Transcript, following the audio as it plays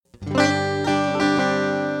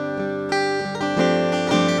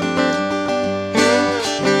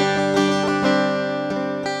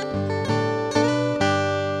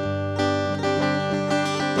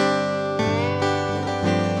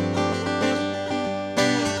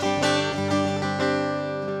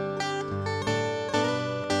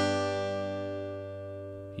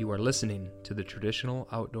You are listening to the Traditional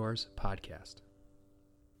Outdoors Podcast.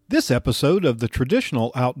 This episode of the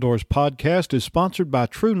Traditional Outdoors Podcast is sponsored by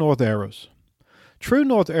True North Arrows. True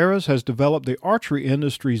North Arrows has developed the archery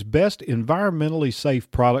industry's best environmentally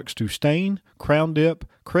safe products to stain, crown dip,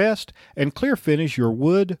 crest, and clear finish your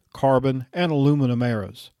wood, carbon, and aluminum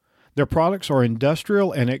arrows. Their products are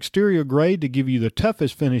industrial and exterior grade to give you the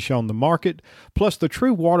toughest finish on the market, plus the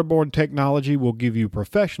true waterborne technology will give you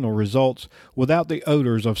professional results without the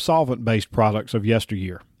odors of solvent-based products of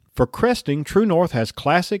yesteryear. For cresting, True North has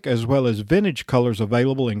classic as well as vintage colors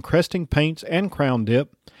available in cresting paints and crown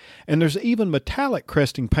dip, and there's even metallic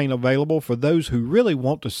cresting paint available for those who really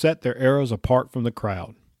want to set their arrows apart from the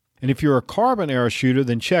crowd. And if you're a carbon arrow shooter,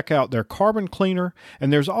 then check out their carbon cleaner,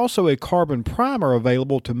 and there's also a carbon primer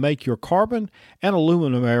available to make your carbon and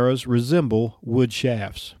aluminum arrows resemble wood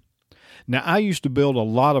shafts. Now, I used to build a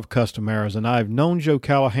lot of custom arrows, and I've known Joe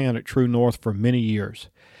Callahan at True North for many years.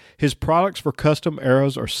 His products for custom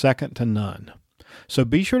arrows are second to none. So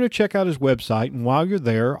be sure to check out his website, and while you're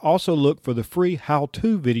there, also look for the free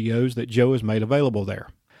how-to videos that Joe has made available there.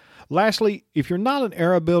 Lastly, if you're not an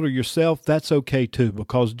arrow builder yourself, that's okay too,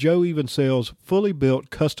 because Joe even sells fully built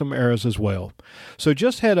custom arrows as well. So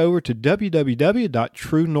just head over to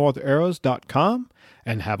www.truenortharrows.com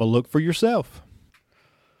and have a look for yourself.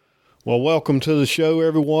 Well, welcome to the show,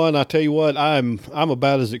 everyone. I tell you what, I'm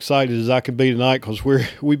about as excited as I can be tonight because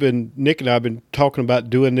Nick and I have been talking about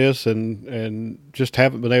doing this and just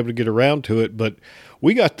haven't been able to get around to it. But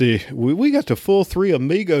we got the full three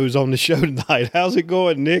amigos on the show tonight. How's it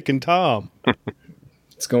going, Nick and Tom?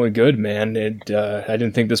 It's going good, man. I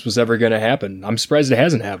didn't think this was ever going to happen. I'm surprised it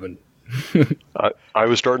hasn't happened. I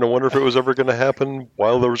was starting to wonder if it was ever going to happen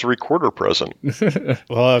while there was a recorder present.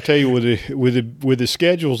 Well, I'll tell you, with the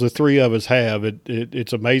schedules the three of us have,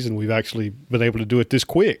 it's amazing we've actually been able to do it this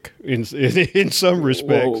quick in some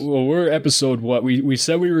respects. Well, we're episode what? We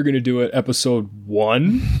said we were going to do it episode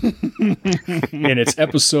 1, and it's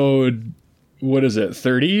episode, what is it,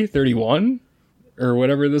 30, 31, or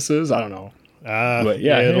whatever this is? I don't know. But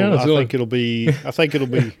yeah, I think it'll be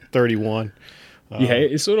 31. So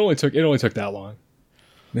it only took that long.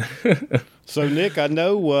 So Nick, I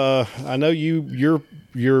know your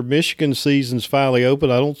Michigan season's finally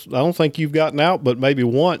open. I don't think you've gotten out, but maybe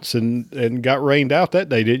once and got rained out that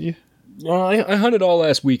day, didn't you? I hunted all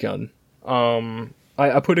last weekend.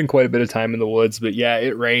 I put in quite a bit of time in the woods, but yeah,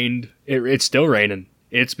 it rained. It's still raining.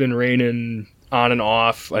 It's been raining on and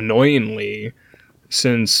off annoyingly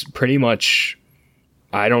since pretty much,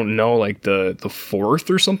 I don't know, like the 4th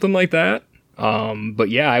or something like that. But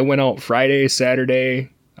yeah, I went out Friday,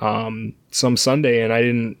 Saturday, some Sunday, and I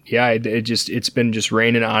didn't, it's been just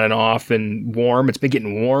raining on and off and warm. It's been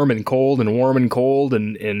getting warm and cold and warm and cold,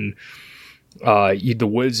 and the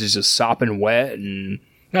woods is just sopping wet, and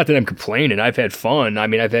not that I'm complaining. I've had fun. I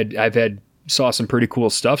mean, I've saw some pretty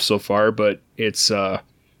cool stuff so far, but it's,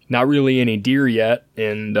 not really any deer yet.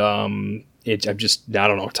 And, I'm just, I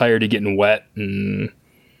don't know, tired of getting wet and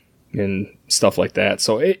stuff like that.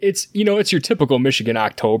 So it's your typical Michigan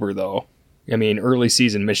October, though. I mean, early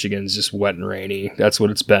season Michigan's just wet and rainy. That's what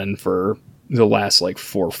it's been for the last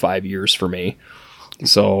 4 or 5 years for me.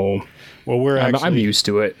 So, well, I'm used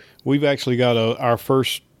to it. We've actually got our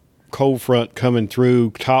first cold front coming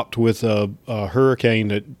through, topped with a hurricane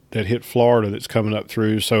that hit Florida that's coming up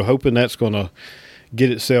through. So hoping that's going to get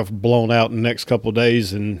itself blown out in the next couple of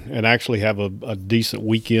days and actually have a decent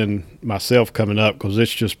weekend myself coming up, because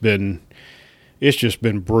it's just been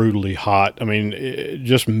brutally hot. I mean,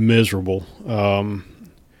 just miserable.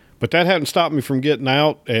 But that hadn't stopped me from getting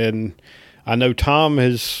out, and I know Tom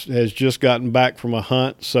has just gotten back from a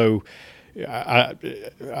hunt. So I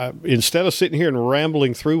instead of sitting here and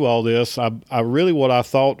rambling through all this, I really, what I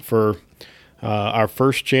thought for our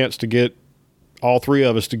first chance to get all three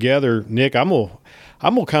of us together, Nick, I'm gonna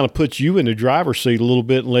kind of put you in the driver's seat a little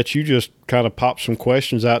bit and let you just kind of pop some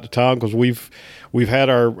questions out to Tom, because we've had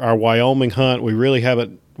our Wyoming hunt.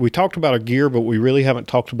 We talked about our gear, but we really haven't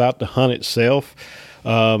talked about the hunt itself.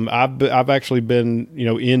 I've actually been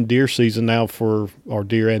in deer season now or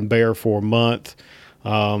deer and bear for a month.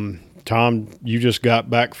 Tom, you just got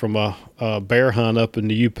back from a bear hunt up in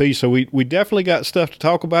the UP, so we definitely got stuff to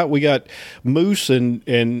talk about. We got moose and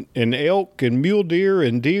elk and mule deer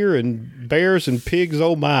and bears and pigs.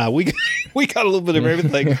 Oh my, we got a little bit of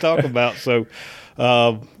everything to talk about. So,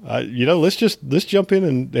 let's jump in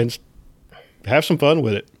and have some fun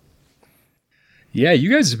with it. Yeah,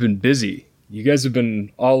 you guys have been busy. You guys have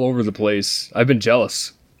been all over the place. I've been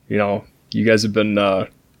jealous. You guys have been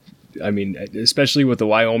I mean, especially with the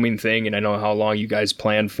Wyoming thing, and I know how long you guys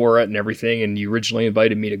planned for it and everything, and you originally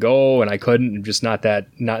invited me to go, and I couldn't. I'm just not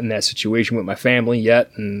in that situation with my family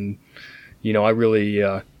yet, and I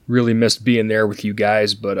really missed being there with you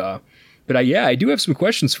guys. But I do have some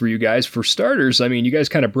questions for you guys. For starters, I mean, you guys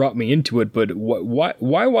kind of brought me into it, but why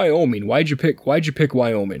Wyoming? Why'd you pick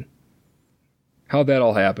Wyoming? How'd that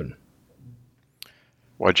all happen?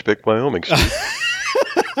 Why'd you pick Wyoming, Steve?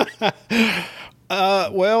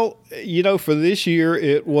 Well, for this year,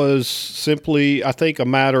 it was simply, I think, a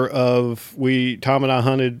matter of Tom and I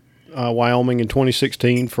hunted Wyoming in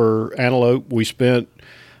 2016 for antelope. We spent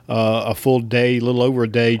a full day, a little over a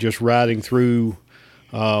day, just riding through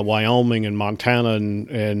Wyoming and Montana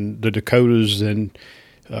and the Dakotas, and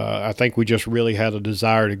I think we just really had a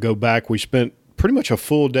desire to go back. We spent pretty much a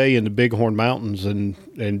full day in the Bighorn Mountains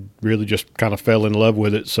and really just kind of fell in love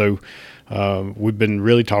with it. So we've been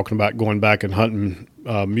really talking about going back and hunting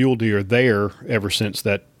mule deer there ever since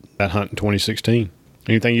that hunt in 2016.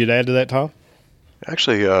 Anything you'd add to that, Tom?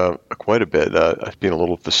 Actually, quite a bit. Being a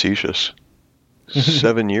little facetious.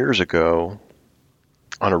 7 years ago,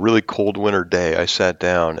 on a really cold winter day, I sat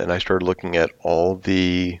down and I started looking at all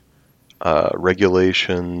the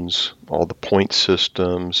regulations, all the point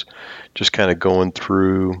systems, just kind of going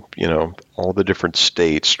through, all the different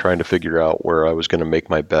states, trying to figure out where I was going to make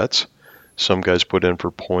my bets. Some guys put in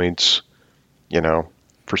for points,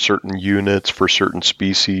 for certain units, for certain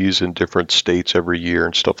species in different states every year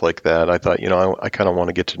and stuff like that. I thought, I kind of want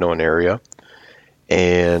to get to know an area.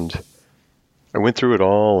 And I went through it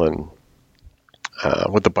all, and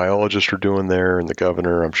what the biologists are doing there and the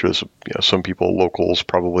governor, I'm sure some people, locals,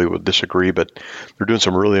 probably would disagree, but they're doing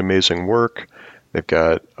some really amazing work. They've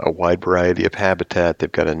got a wide variety of habitat.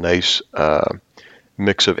 They've got a nice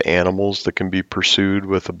mix of animals that can be pursued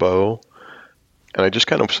with a bow. And I just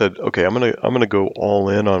kind of said, okay, I'm gonna go all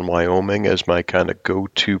in on Wyoming as my kind of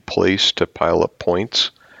go-to place to pile up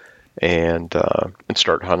points and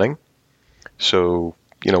start hunting. So,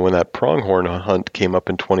 when that pronghorn hunt came up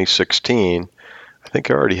in 2016, I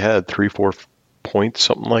think I already had 3-4 points,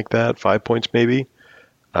 something like that, 5 points maybe,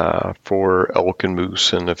 for elk and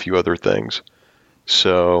moose and a few other things.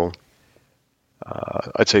 So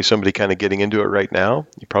I'd say somebody kind of getting into it right now,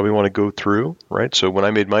 you probably want to go through, right? So when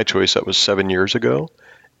I made my choice, that was 7 years ago,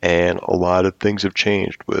 and a lot of things have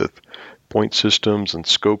changed with point systems and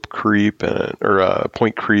scope creep or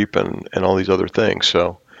point creep and all these other things.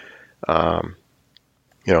 So,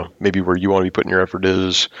 maybe where you want to be putting your effort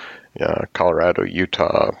is Colorado,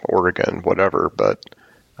 Utah, Oregon, whatever. But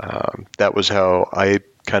that was how I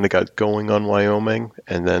kind of got going on Wyoming,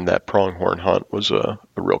 and then that pronghorn hunt was a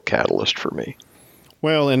real catalyst for me.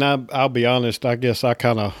 Well, and I'll be honest, I guess I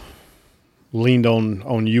kind of leaned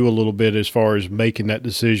on you a little bit as far as making that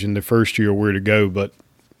decision the first year where to go, but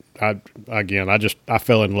I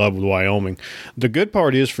fell in love with Wyoming. The good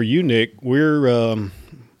part is for you, Nick,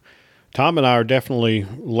 Tom and I are definitely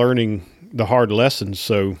learning the hard lessons,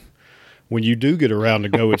 so when you do get around to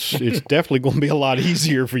go, it's definitely going to be a lot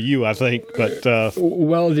easier for you, I think. But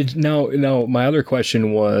my other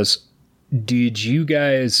question was, did you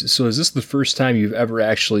guys? So is this the first time you've ever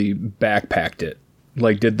actually backpacked it?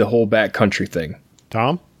 Like, did the whole backcountry thing?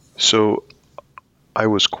 Tom? So I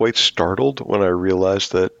was quite startled when I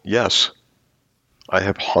realized that, yes, I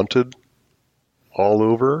have hunted all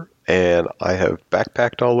over and I have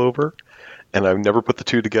backpacked all over, and I've never put the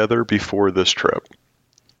two together before this trip.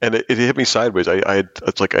 And it hit me sideways.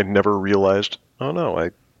 It's like I never realized, oh no,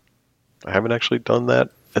 I haven't actually done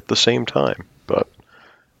that at the same time. But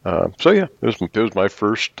so yeah, it was my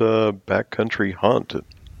first backcountry hunt.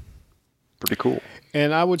 Pretty cool.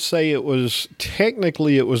 And I would say it was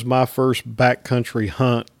my first backcountry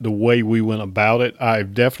hunt the way we went about it.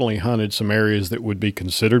 I've definitely hunted some areas that would be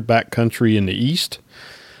considered backcountry in the East,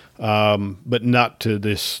 but not to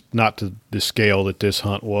the scale that this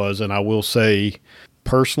hunt was. And I will say,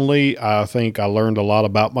 personally, I think I learned a lot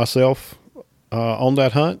about myself on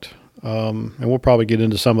that hunt, and we'll probably get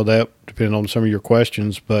into some of that depending on some of your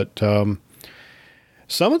questions. But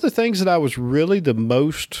some of the things that I was really the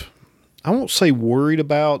most, I won't say worried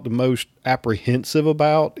about, the most apprehensive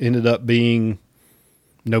about ended up being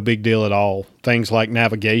no big deal at all. Things like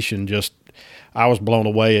navigation, I was blown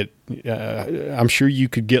away at. I'm sure you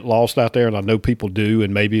could get lost out there, and I know people do,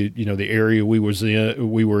 and maybe the area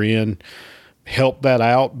we were in help that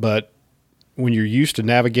out, but when you're used to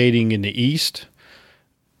navigating in the East,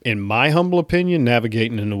 in my humble opinion,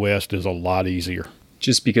 navigating in the West is a lot easier.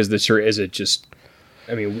 Just because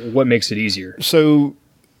what makes it easier? So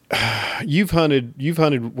you've hunted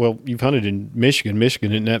in Michigan.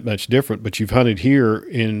 Michigan isn't that much different, but you've hunted here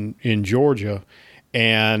in Georgia,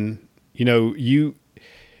 and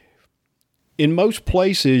In most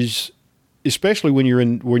places, especially when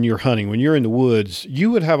you're hunting, when you're in the woods,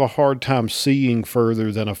 you would have a hard time seeing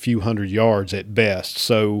further than a few hundred yards at best.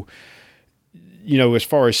 So, as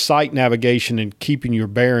far as sight navigation and keeping your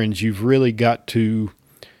bearings, you've got to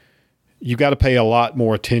pay a lot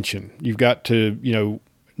more attention. You've got to,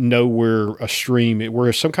 know where a stream,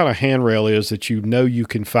 where some kind of handrail is that you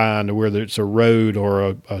can find, or whether it's a road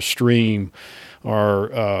or a stream or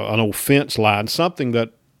an old fence line, something that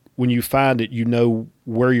when you find it,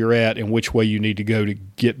 where you're at and which way you need to go to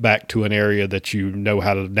get back to an area that you know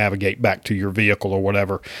how to navigate back to your vehicle or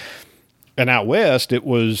whatever. And out west, it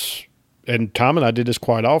was, and Tom and I did this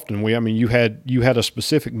quite often. You had a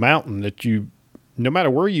specific mountain that no matter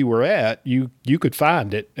where you were at, you could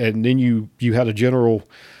find it, and then you had a general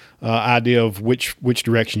idea of which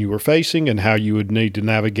direction you were facing and how you would need to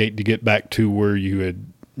navigate to get back to where you had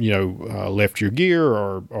left your gear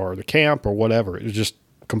or the camp or whatever. It was just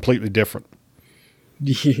completely different.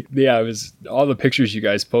 Yeah, it was all the pictures you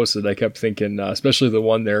guys posted. I kept thinking, especially the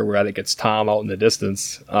one there where I think it's Tom out in the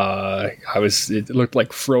distance. It looked like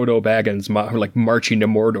Frodo Baggins like marching to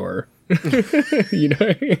Mordor.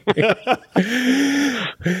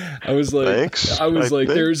 I was like, Thanks.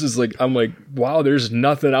 there's this I'm like, wow, there's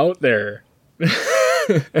nothing out there.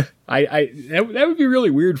 That would be really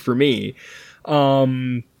weird for me.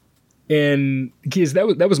 And because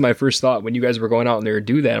that was my first thought when you guys were going out in there to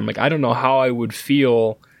do that. I'm like, I don't know how I would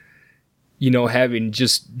feel, having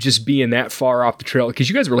just being that far off the trail. Because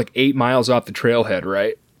you guys were like 8 miles off the trailhead,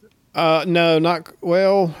 right? No, not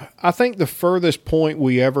well. I think the furthest point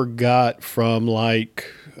we ever got from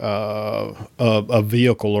like a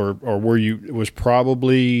vehicle or where it was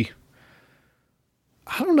probably,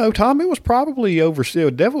 I don't know, Tom. It was probably it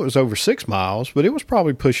was over 6 miles, but it was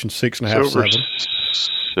probably pushing 6.5, 7.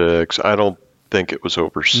 6. I don't think it was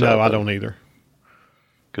over 7. No, I don't either.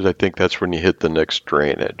 Because I think that's when you hit the next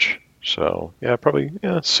drainage. So, yeah, probably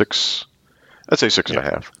 6. I'd say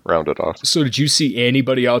 6.5, round it off. So did you see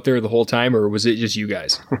anybody out there the whole time, or was it just you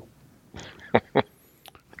guys?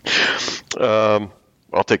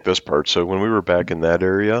 I'll take this part. So when we were back in that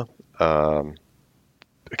area, I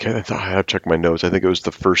have to check my notes. I think it was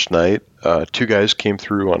the first night. 2 guys came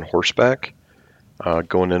through on horseback,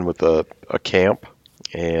 going in with a camp.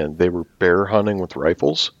 And they were bear hunting with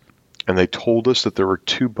rifles, and they told us that there were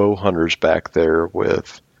 2 bow hunters back there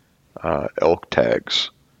with elk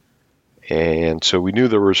tags. And so we knew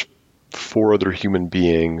there was 4 other human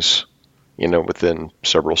beings, within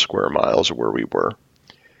several square miles of where we were.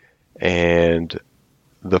 And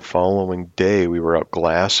the following day, we were out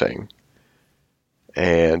glassing,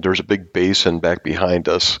 and there was a big basin back behind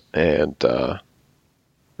us, and there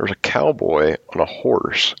was a cowboy on a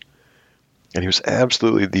horse. And he was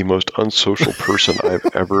absolutely the most unsocial person I've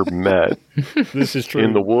ever met. This is true.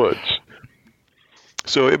 In the woods.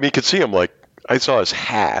 So, you could see him I saw his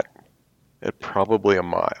hat at probably a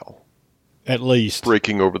mile. At least.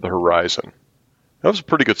 Breaking over the horizon. That was a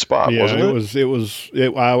pretty good spot, wasn't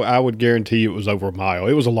it? I would guarantee it was over a mile.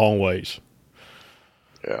 It was a long ways.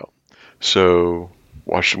 Yeah. So,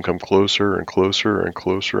 watched him come closer and closer and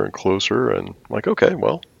closer and closer. And I'm like, okay,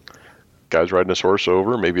 well, guy's riding his horse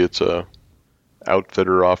over. Maybe it's a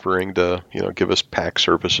outfitter offering to, give us pack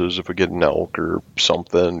services if we get an elk or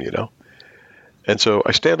something, And so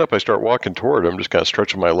I stand up, I start walking toward him, just kind of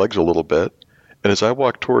stretching my legs a little bit. And as I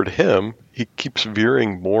walk toward him, he keeps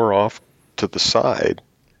veering more off to the side.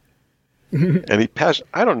 And he passed,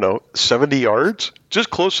 70 yards, just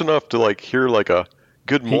close enough to hear a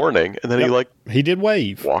good morning. And then he did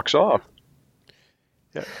wave. Walks off.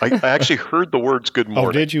 Yeah, I actually heard the words "good morning."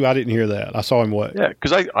 Oh, did you? I didn't hear that. I saw him wave. Yeah,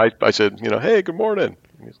 because I said, hey, good morning.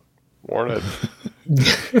 And he's like, morning.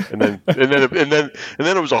 and then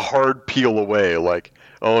it was a hard peel away.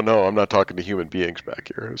 Oh no, I'm not talking to human beings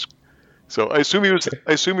back here. So I assume he was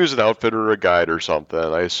an outfitter or a guide or something.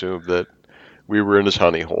 I assumed that we were in his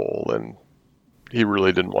honey hole, and he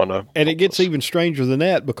really didn't want to. And it gets even stranger than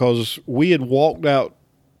that, because we had walked out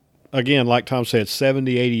again, like Tom said,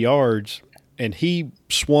 70, 80 yards. And he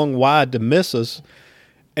swung wide to miss us,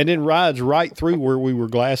 and then rides right through where we were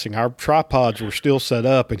glassing. Our tripods were still set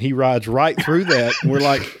up, and he rides right through that. And we're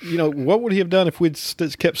like, what would he have done if we'd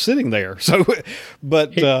kept sitting there? So,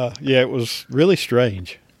 but it was really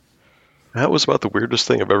strange. That was about the weirdest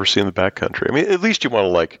thing I've ever seen in the backcountry. At least you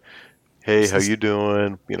want to hey, how you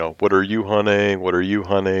doing? What are you hunting? What are you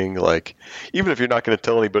hunting? Even if you're not going to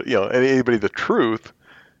tell anybody the truth,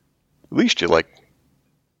 at least you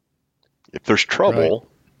if there's trouble, right,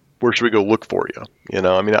 where should we go look for you?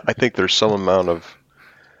 I think there's some amount of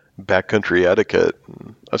backcountry etiquette.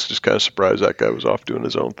 I was just kind of surprised that guy was off doing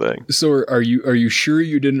his own thing. So are you sure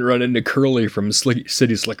you didn't run into Curly from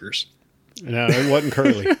City Slickers? No, it wasn't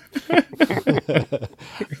Curly.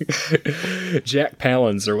 Jack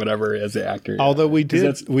Palance or whatever as the actor. Although we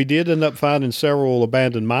did end up finding several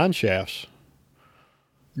abandoned mine shafts.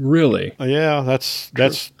 Really? Yeah,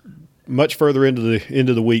 that's much further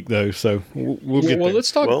into the week though. So we'll get there.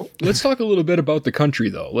 Let's talk. Let's talk a little bit about the country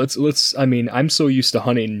though. Let's. I mean, I'm so used to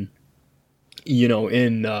hunting,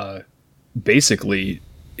 in basically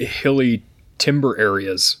hilly timber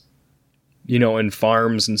areas, and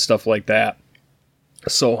farms and stuff like that.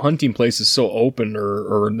 So hunting places so open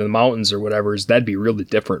or in the mountains or whatever that'd be really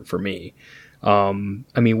different for me. I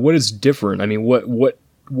mean, what is different? I mean, what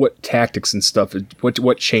tactics and stuff?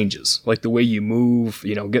 What changes? Like the way you move,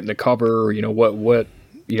 getting the cover. What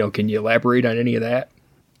can you elaborate on any of that?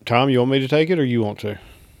 Tom, you want me to take it or you want to?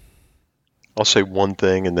 I'll say one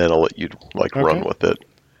thing and then I'll let you run with it.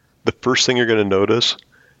 The first thing you're going to notice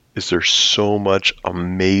is there's so much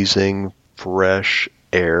amazing fresh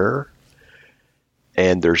air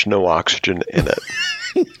and there's no oxygen in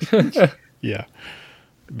it. Yeah,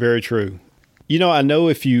 very true. I know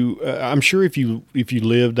I'm sure if you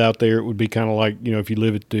lived out there, it would be kind of like, if you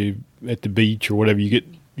live at the beach or whatever,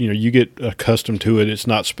 you get accustomed to it. It's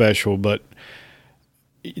not special, but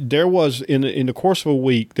there was in the course of a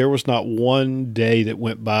week, there was not one day that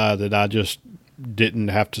went by that I just didn't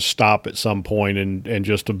have to stop at some point and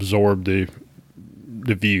just absorb the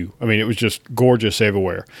view. I mean, it was just gorgeous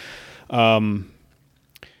everywhere.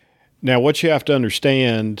 Now, what you have to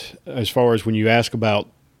understand as far as when you ask about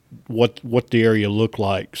what the area looked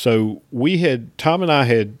like. So Tom and I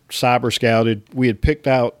had cyber scouted. We had picked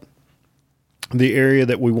out the area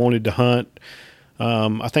that we wanted to hunt.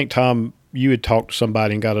 I think, Tom, you had talked to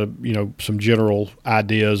somebody and got some general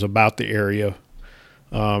ideas about the area,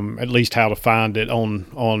 at least how to find it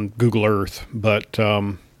on Google Earth. But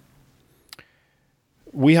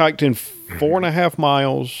we hiked in 4.5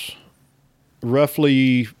 miles,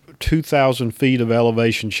 roughly 2,000 feet of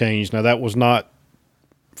elevation change. Now, that was not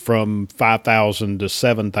from 5,000 to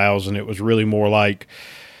 7,000. It was really more like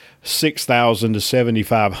 6,000 to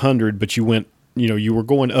 7,500, but you went, you were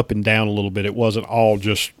going up and down a little bit. It wasn't all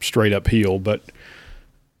just straight uphill, but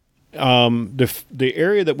the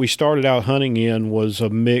area that we started out hunting in was a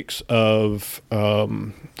mix of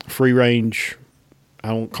free range, I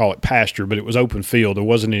don't call it pasture, but it was open field. There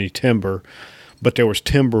wasn't any timber, but there was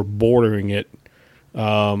timber bordering it,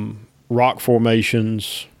 rock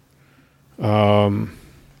formations,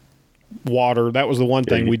 water. That was the one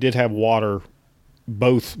thing. We did have water,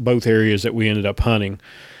 both areas that we ended up hunting.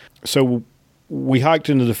 So we hiked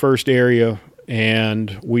into the first area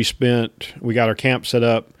and we got our camp set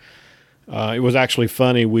up. It was actually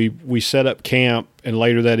funny. We set up camp, and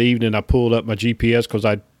later that evening I pulled up my GPS because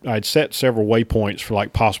I'd set several waypoints for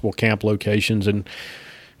like possible camp locations, and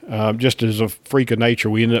just as a freak of nature,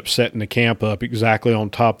 we ended up setting the camp up exactly on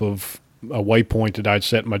top of a waypoint that I'd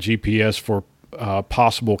set in my GPS for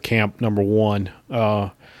possible camp number 1.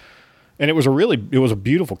 And it was a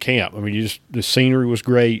beautiful camp. I mean, the scenery was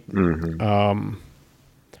great. Mm-hmm.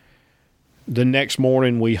 The next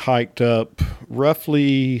morning we hiked up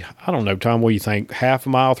roughly, I don't know, Tom, what do you think? Half a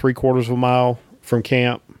mile, 3/4 of a mile from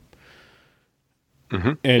camp.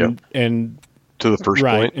 Mm-hmm. And to the first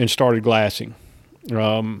point. And started glassing.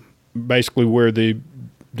 Basically where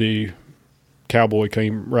the cowboy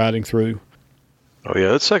came riding through. Oh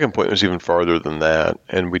yeah, that second point was even farther than that,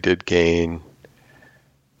 and we did gain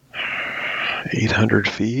 800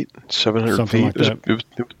 feet, 700 Something feet. Like that. It was,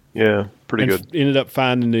 yeah, pretty good. Ended up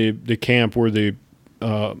finding the camp where the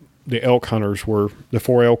elk hunters were. The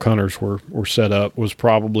 4 elk hunters were set up. Was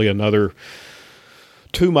probably another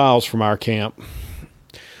 2 miles from our camp.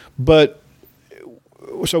 But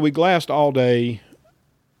so we glassed all day.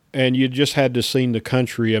 And you just had to see the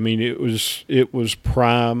country. I mean, it was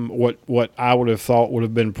prime, what I would have thought would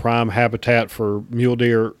have been prime habitat for mule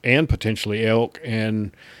deer and potentially elk,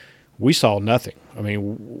 and we saw nothing. I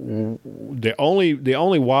mean, the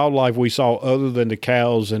only wildlife we saw other than the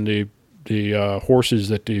cows and the horses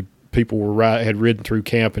that the people had ridden through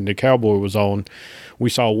camp and the cowboy was on, we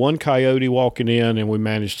saw one coyote walking in, and we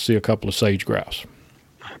managed to see a couple of sage grouse.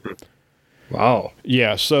 Wow.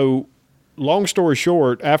 Yeah, so long story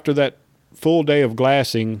short, after that full day of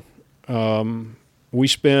glassing, we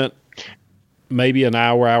spent maybe an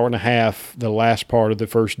hour and a half the last part of the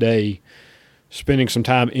first day spending some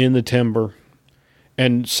time in the timber,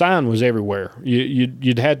 and sign was everywhere.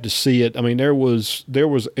 You'd had to see it. I mean, there was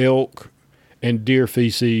elk and deer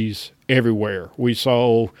feces everywhere. We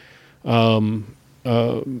saw a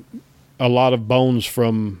lot of bones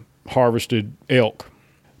from harvested elk,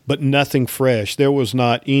 but nothing fresh. There was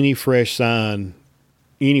not any fresh sign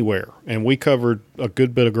anywhere, and we covered a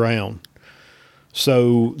good bit of ground.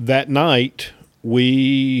 So that night,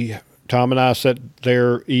 Tom and I sat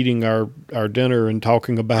there eating our dinner and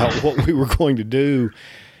talking about what we were going to do.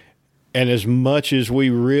 And as much as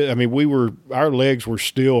our legs were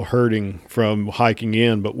still hurting from hiking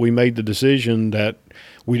in, but we made the decision that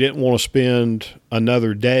we didn't want to spend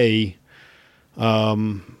another day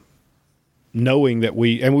knowing that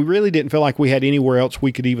we really didn't feel like we had anywhere else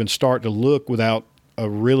we could even start to look without a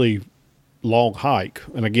really long hike.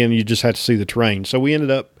 And again, you just had to see the terrain. So we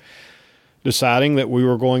ended up deciding that we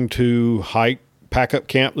were going to pack up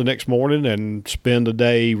camp the next morning and spend a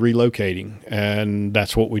day relocating. And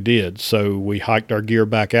that's what we did. So we hiked our gear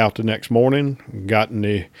back out the next morning, got in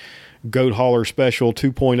the Goat Hauler Special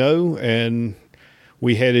 2.0, and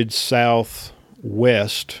we headed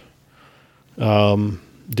southwest,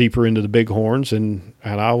 deeper into the Bighorns, and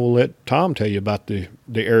I will let Tom tell you about the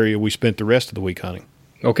area we spent the rest of the week hunting.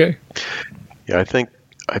 Okay. Yeah, I think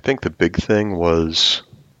the big thing was,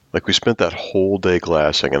 like, we spent that whole day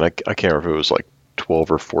glassing, and I can't remember if it was like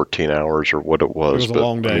 12 or 14 hours or what it was. It was a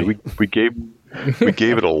long day. I mean, we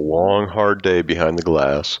gave it a long, hard day behind the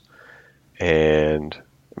glass, and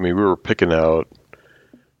I mean, we were picking out,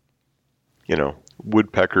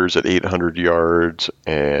 woodpeckers at 800 yards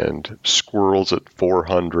and squirrels at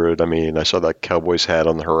 400. I mean, I saw that cowboy's hat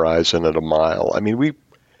on the horizon at a mile. I mean,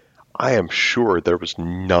 I am sure there was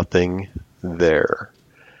nothing there.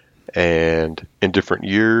 And in different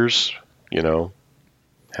years,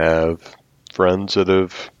 have friends that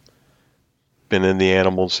have been in the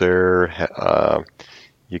animals there.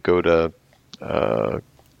 You go to,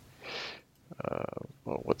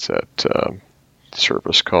 what's that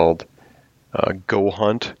service called? Go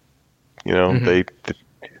Hunt. They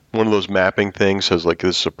one of those mapping things says, like,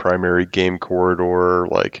 this is a primary game corridor.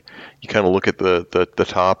 Like, you kind of look at the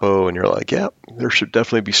topo and you're like, yeah, there should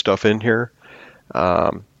definitely be stuff in here.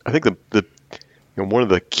 I think the one of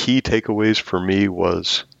the key takeaways for me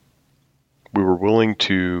was we were willing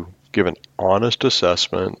to give an honest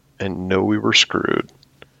assessment and know we were screwed,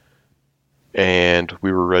 and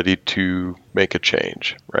we were ready to make a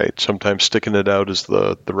change, right? Sometimes sticking it out is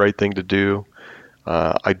the right thing to do.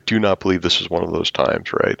 I do not believe this is one of those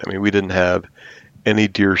times, right? I mean, we didn't have any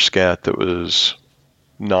deer scat that was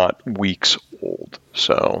not weeks old.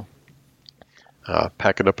 So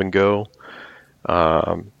pack it up and go.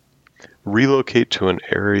 Relocate to an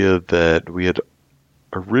area that we had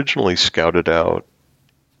originally scouted out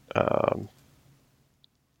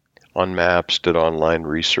on maps, did online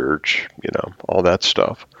research, all that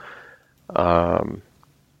stuff.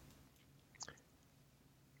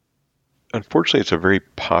 Unfortunately, it's a very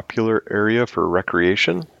popular area for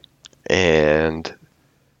recreation, and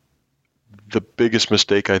the biggest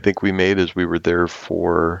mistake I think we made is we were there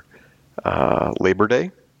for Labor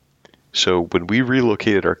Day. So when we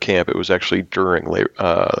relocated our camp, it was actually during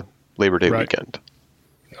Labor Day weekend.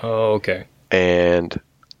 Oh, okay. And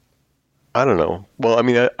I don't know. Well, I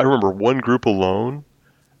mean, I remember one group alone,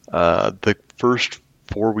 the first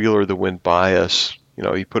four-wheeler that went by us,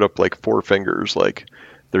 he put up like four fingers, like,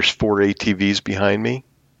 there's 4 ATVs behind me.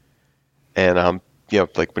 And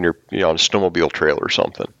like when you're on a snowmobile trail or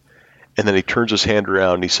something. And then he turns his hand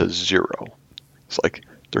around and he says 0. It's like,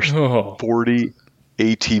 there's 40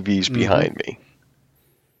 ATVs behind me.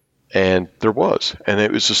 And there was. And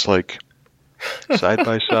it was just like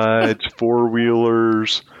side-by-sides,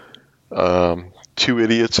 four-wheelers, 2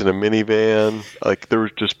 idiots in a minivan. Like, there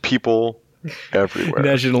was just people everywhere.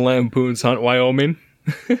 National Lampoon's Hunt, Wyoming.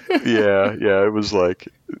 yeah, it was like,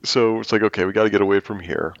 so it's like, okay, we got to get away from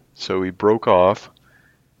here. So we broke off.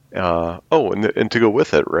 And to go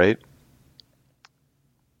with it, right?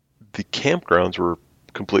 The campgrounds were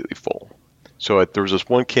completely full. So there was this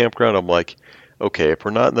one campground. I'm like, okay, if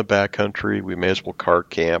we're not in the backcountry, we may as well car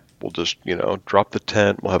camp. We'll just, drop the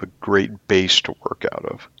tent. We'll have a great base to work out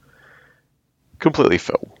of. Completely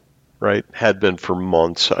filled, right? Had been for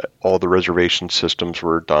months. All the reservation systems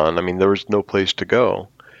were done. I mean, there was no place to go.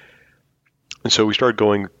 And so we started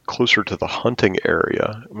going closer to the hunting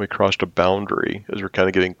area, and we crossed a boundary as we're kind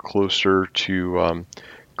of getting closer to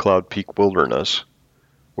Cloud Peak Wilderness,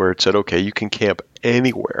 where it said, okay, you can camp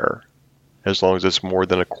anywhere as long as it's more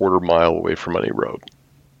than a quarter mile away from any road.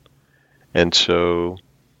 And so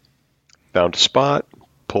found a spot,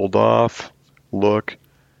 pulled off, look,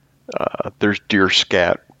 there's deer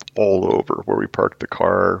scat all over where we parked the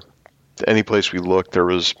car. Any place we looked, there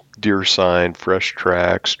was deer sign, fresh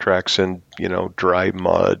tracks in, dry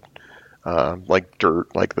mud, like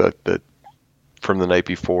dirt, like the from the night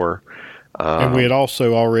before. And we had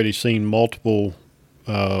also already seen multiple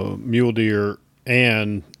mule deer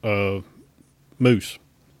and moose.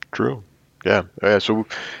 True. Yeah. Yeah. So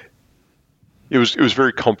it was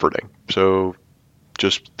very comforting. So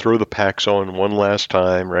just throw the packs on one last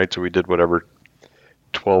time, right? So we did whatever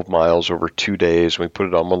 12 miles over 2 days. We put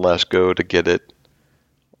it on one last go to get it,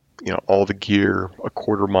 all the gear a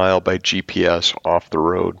quarter mile by GPS off the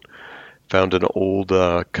road. Found an old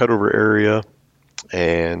cutover area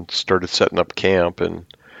and started setting up camp. And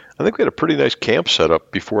I think we had a pretty nice camp set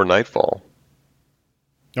up before nightfall.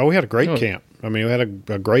 Oh, we had a great camp. I mean, we had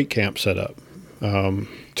a great camp set up.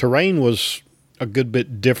 Terrain was a good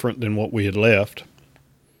bit different than what we had left.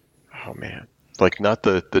 Oh, man. Like not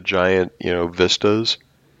the giant, vistas,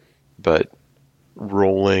 but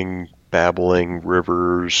rolling, babbling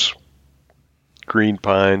rivers, green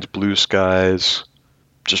pines, blue skies,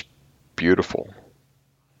 just beautiful.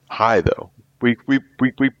 High though. We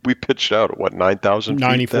pitched out at what, 9,000 feet?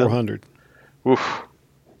 9,400. Oof.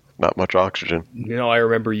 Not much oxygen. I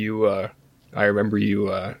remember you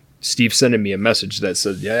Steve sending me a message that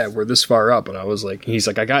said, "Yeah, we're this far up," and I was like, he's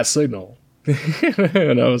like, "I got signal."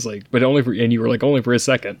 And I was like, but and you were like, only for a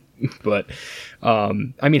second. But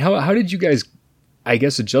I mean, how did you guys, I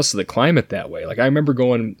guess, adjust to the climate that way? Like I remember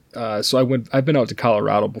going, I've been out to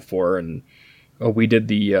Colorado before, and we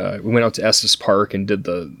went out to Estes Park and did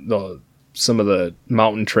some of the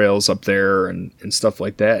mountain trails up there and stuff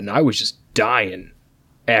like that, and I was just dying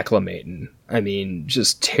acclimating. I mean,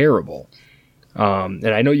 just terrible. And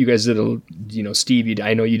I know you guys did Steve,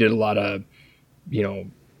 I know you did a lot of,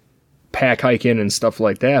 pack hiking and stuff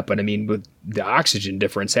like that, but I mean, with the oxygen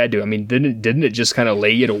difference didn't it just kind of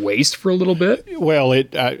lay you to waste for a little bit? Well,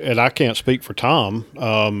 and I can't speak for Tom.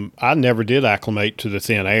 I never did acclimate to the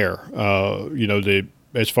thin air.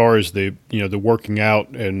 As far as the working out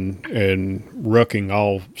and rucking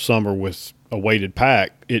all summer with a weighted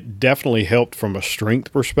pack, it definitely helped from a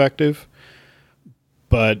strength perspective.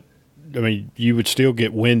 But I mean, you would still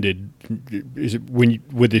get winded.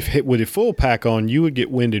 With the full pack on, you would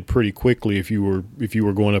get winded pretty quickly if you were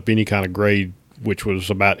going up any kind of grade, which was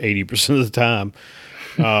about 80% of the time.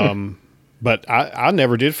 But I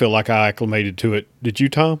never did feel like I acclimated to it. Did you,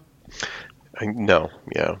 Tom? No,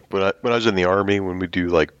 yeah. When I was in the Army, when we do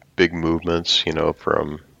like big movements,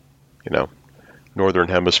 from northern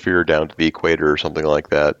hemisphere down to the equator or something like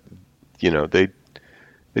that, they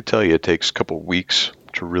tell you it takes a couple of weeks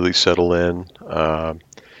to really settle in.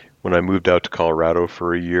 When I moved out to Colorado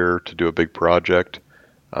for a year to do a big project,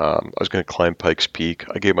 I was going to climb Pikes Peak.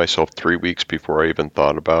 I gave myself 3 weeks before I even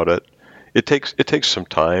thought about it. It takes some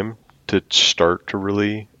time to start to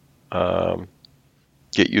really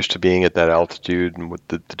get used to being at that altitude and with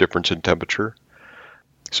the difference in temperature.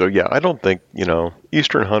 So yeah, I don't think,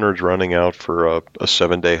 Eastern hunters running out for a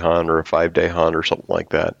 7-day hunt or a 5-day hunt or something like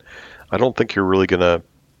that. I don't think you're really going to,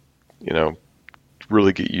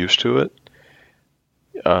 really get used to it.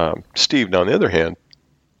 Steve, now on the other hand,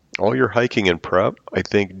 all your hiking and prep, I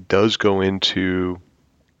think, does go into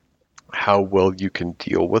how well you can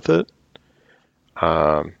deal with it. It's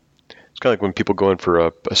kind of like when people go in for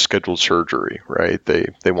a scheduled surgery, right?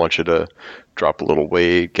 They want you to drop a little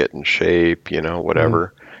weight, get in shape,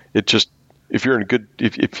 whatever. It just, if you're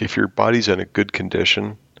if your body's in a good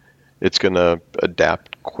condition, it's going to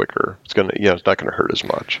adapt quicker. It's going to, it's not going to hurt as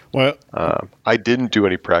much. Well, I didn't do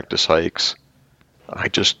any practice hikes. I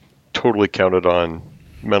just totally counted on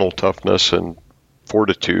mental toughness and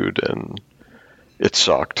fortitude, and it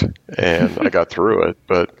sucked, and I got through it.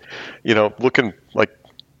 But, looking like,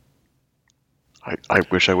 I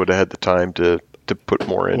wish I would have had the time to put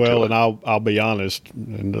more into it. Well, and I'll be honest,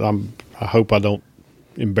 and I hope I don't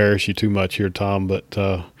embarrass you too much here, Tom, but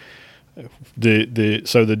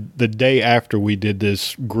the day after we did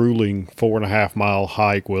this grueling 4.5 mile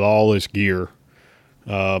hike with all this gear,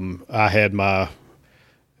 I had my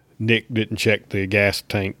Nick didn't check the gas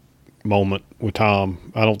tank moment with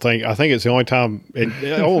Tom. I think it's the only time.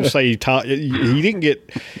 I won't say Tom. He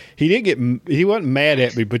wasn't mad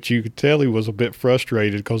at me, but you could tell he was a bit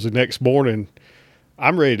frustrated because the next morning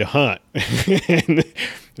I'm ready to hunt,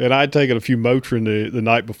 and I'd taken a few Motrin the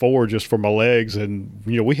night before just for my legs, and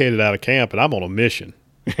we headed out of camp, and I'm on a mission.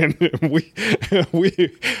 And we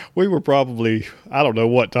were probably, I don't know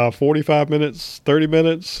what, Tom, 45 minutes, 30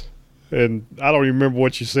 minutes. And I don't even remember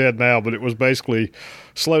what you said now, but it was basically,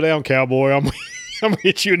 slow down, cowboy. I'm going to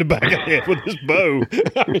hit you in the back of the head with this bow.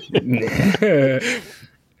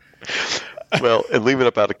 Well, and leaving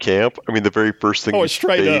up out of camp, I mean, the very first thing you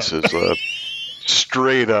face is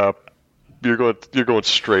straight up. You're going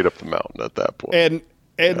straight up the mountain at that point. And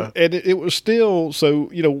it was still,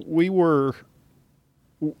 so, we were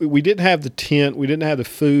we didn't have the tent, we didn't have the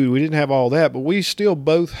food, we didn't have all that, but we still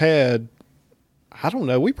both had, I don't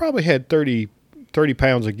know, we probably had 30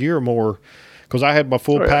 pounds of gear more, because I had my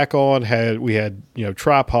full pack on. We had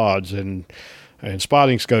tripods and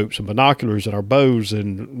spotting scopes and binoculars and our bows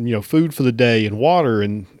and food for the day and water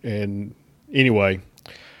and anyway,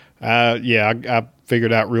 I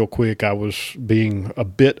figured out real quick I was being a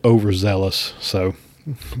bit overzealous. So,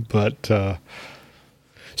 but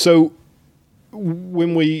so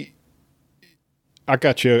when I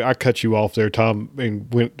cut you off there, Tom,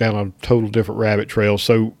 and went down a total different rabbit trail.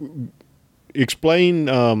 So explain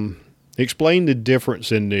the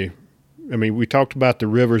difference in the, I mean, we talked about the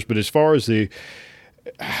rivers, but as far as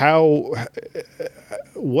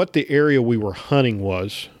what the area we were hunting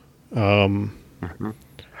was. Mm-hmm.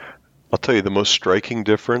 I'll tell you, the most striking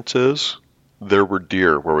difference is there were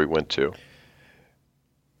deer where we went to.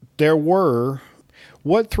 There were.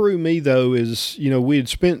 What threw me though is,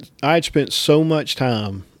 I had spent so much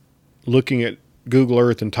time looking at Google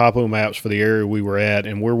Earth and topo maps for the area we were at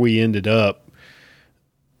and where we ended up.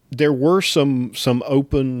 There were some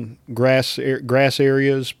open grass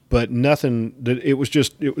areas, but nothing that it was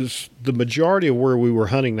the majority of where we were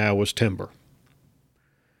hunting now was timber.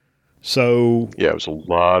 So yeah, it was a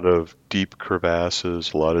lot of deep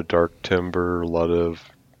crevasses, a lot of dark timber, a lot of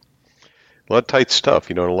tight stuff.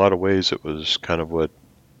 In a lot of ways it was kind of what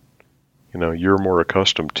you're more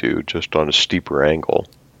accustomed to, just on a steeper angle.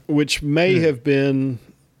 Which may have been,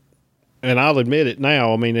 and I'll admit it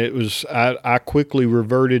now, I mean, it was, I quickly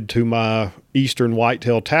reverted to my Eastern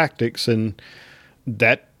whitetail tactics, and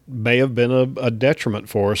that may have been a detriment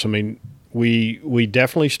for us. I mean, we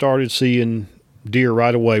definitely started seeing deer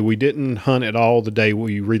right away. We didn't hunt at all the day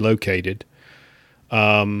we relocated.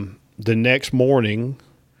 The next morning,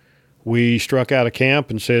 we struck out of camp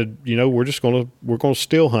and said, we're going to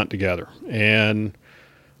still hunt together. And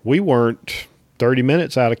we weren't 30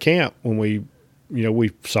 minutes out of camp when we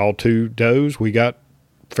saw 2 does. We got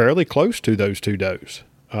fairly close to those 2 does.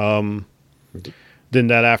 Then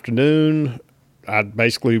that afternoon, I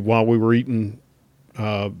basically, while we were eating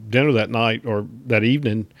dinner that night or that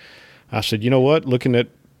evening, I said, you know what, looking at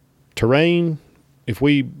terrain, if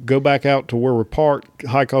we go back out to where we're parked,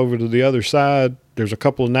 hike over to the other side, there's a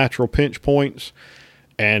couple of natural pinch points,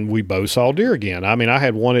 and we both saw deer again. I mean, I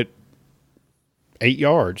had one at 8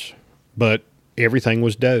 yards, but everything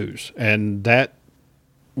was does, and that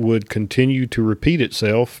would continue to repeat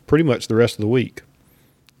itself pretty much the rest of the week.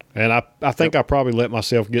 And I think I probably let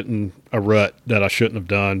myself get in a rut that I shouldn't have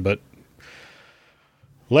done, but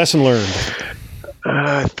lesson learned.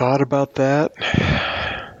 I thought about that.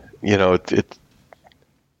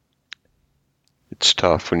 It's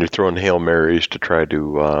tough when you're throwing Hail Marys to try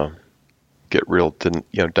to get real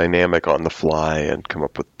dynamic on the fly and come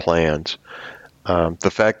up with plans.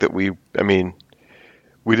 The fact that we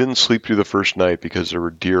didn't sleep through the first night because there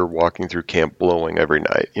were deer walking through camp blowing every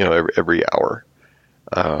night, every hour.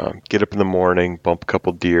 Get up in the morning, bump a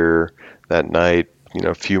couple deer that night,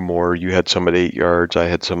 a few more. You had some at 8 yards. I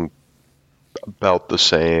had some about the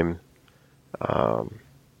same. And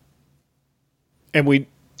there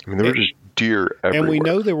were just deer everywhere. And we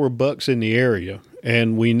know there were bucks in the area.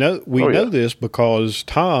 And we know this because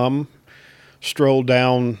Tom strolled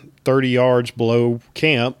down 30 yards below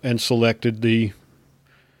camp and selected the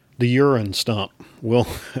urine stump. Well,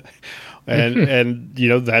 and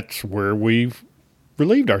that's where we've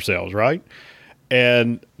relieved ourselves, right?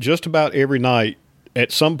 And just about every night, at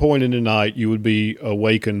some point in the night, you would be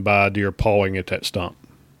awakened by a deer pawing at that stump.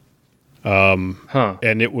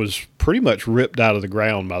 And it was pretty much ripped out of the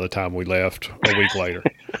ground by the time we left a week later.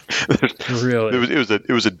 Really? It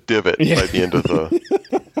was a divot by the end of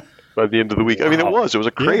the week. Wow. I mean, it was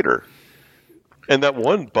a crater. Yeah. And that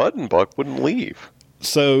one button buck wouldn't leave.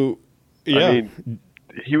 So, yeah. I mean,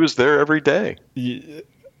 he was there every day.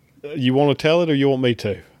 You want to tell it or you want me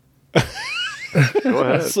to? Go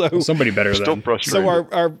ahead. So, somebody better than. Still frustrated.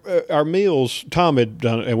 So our meals, Tom had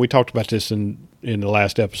done, and we talked about this in the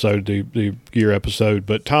last episode, the gear episode,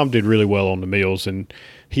 but Tom did really well on the meals, and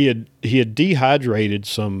he had dehydrated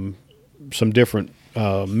some different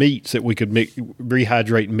meats that we could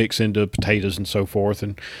rehydrate and mix into potatoes and so forth.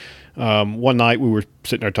 And one night we were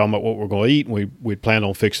sitting there talking about what we're going to eat, and we'd planned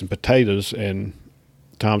on fixing potatoes, and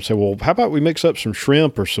Tom said, well, how about we mix up some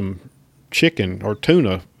shrimp or some chicken or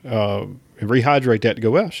tuna and rehydrate that to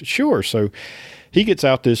go well? I said, sure. So he gets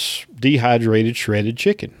out this dehydrated shredded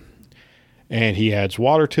chicken, and he adds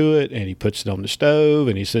water to it, and he puts it on the stove,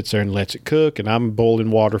 and he sits there and lets it cook, and I'm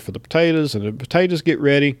boiling water for the potatoes, and the potatoes get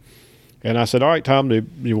ready. And I said, all right, Tom,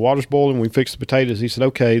 the water's boiling. We fix the potatoes. He said,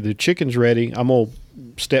 okay, the chicken's ready. I'm going to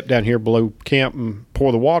step down here below camp and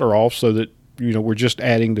pour the water off so that, we're just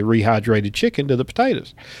adding the rehydrated chicken to the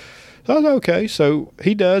potatoes. So I was okay. So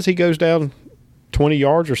he does. He goes down 20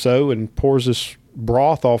 yards or so and pours this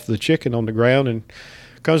broth off the chicken on the ground and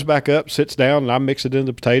comes back up, sits down, and I mix it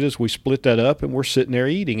into the potatoes. We split that up, and we're sitting there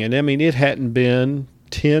eating. And, it hadn't been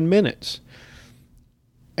 10 minutes.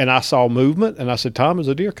 And I saw movement, and I said, Tom, there's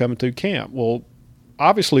a deer coming through camp. Well,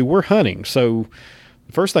 obviously we're hunting. So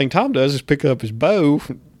the first thing Tom does is pick up his bow.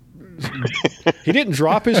 He didn't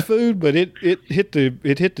drop his food, but it hit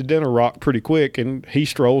the dinner rock pretty quick, and he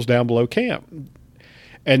strolls down below camp.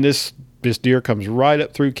 And this deer comes right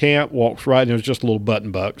up through camp, walks right, and it was just a little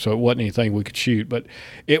button buck, so it wasn't anything we could shoot, but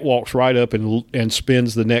it walks right up and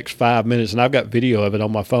spends the next 5 minutes, and I've got video of it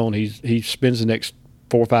on my phone. He spends the next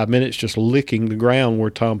 4 or 5 minutes just licking the ground where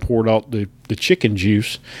Tom poured out the chicken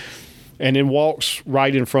juice, and then walks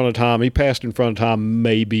right in front of Tom. He passed in front of Tom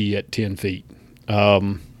maybe at 10 feet.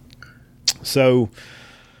 So,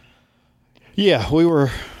 yeah, we were...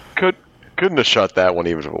 Couldn't have shot that one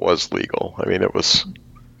even if it was legal. I mean, it was...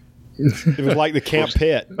 It was like the camp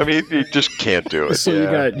pet. I mean, you just can't do it. So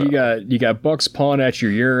you got bucks pawing at your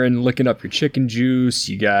urine, licking up your chicken juice.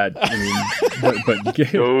 You got, goes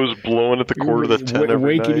blowing at the quarter of the tent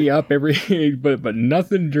every waking night. you up but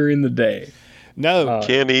nothing during the day. No,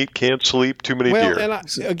 can't eat, can't sleep. Too many deer. And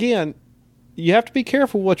again, you have to be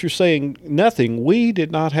careful what you're saying. Nothing. We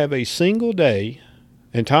did not have a single day.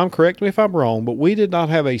 And Tom, correct me if I'm wrong, but we did not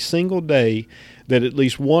have a single day that at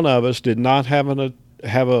least one of us did not have an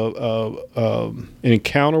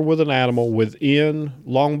encounter with an animal within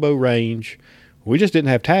longbow range. We just didn't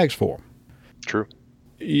have tags for them. True.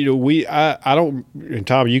 I don't, and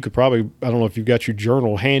Tom, you could probably, I don't know if you've got your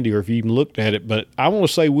journal handy or if you even looked at it, but I want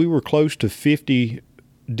to say we were close to 50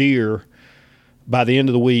 deer by the end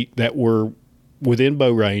of the week that were within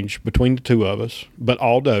bow range between the two of us, but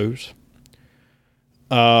all does.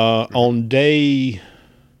 On day,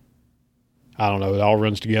 I don't know, it all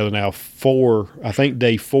runs together now,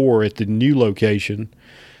 day 4 at the new location,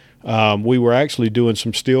 we were actually doing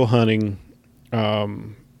some still hunting a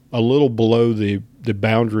little below the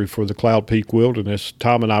boundary for the Cloud Peak Wilderness.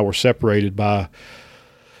 Tom and I were separated by,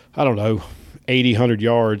 80, 100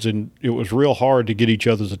 yards, and it was real hard to get each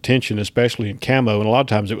other's attention, especially in camo, and a lot of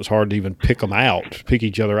times it was hard to even pick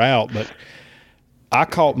each other out, but I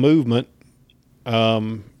caught movement.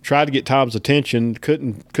 Tried to get Tom's attention,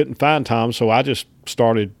 couldn't find Tom, so I just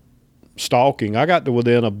started stalking. I got to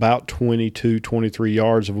within about 22, 23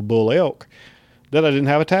 yards of a bull elk that I didn't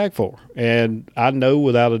have a tag for. And I know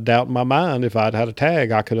without a doubt in my mind, if I'd had a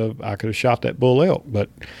tag, I could have shot that bull elk. But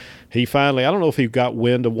he finally, I don't know if he got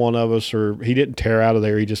wind of one of us or he didn't tear out of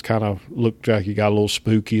there. He just kind of looked like he got a little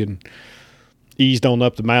spooky and eased on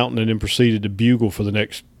up the mountain and then proceeded to bugle for the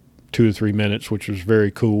next 2 or 3 minutes, which was very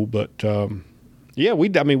cool. But, yeah,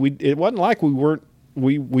 it wasn't like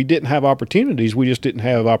we didn't have opportunities. We just didn't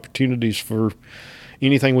have opportunities for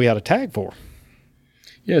anything we had a tag for.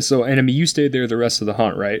 Yeah. So, and you stayed there the rest of the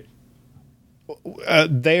hunt, right?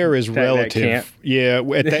 There is relative. That camp? Yeah.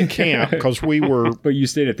 At that camp, because we were. But you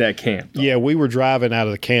stayed at that camp. Though. Yeah. We were driving out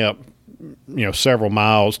of the camp, several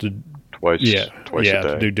miles to. Twice a day.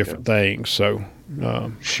 To do different things. So.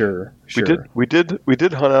 Sure. We did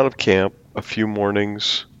hunt out of camp a few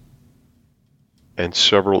mornings and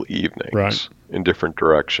several evenings in different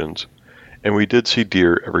directions. And we did see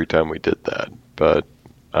deer every time we did that. But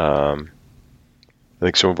I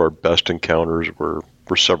think some of our best encounters were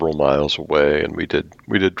several miles away, and we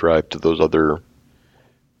did drive to those other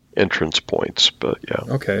entrance points. But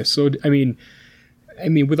yeah. Okay. So, I mean,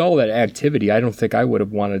 with all that activity, I don't think I would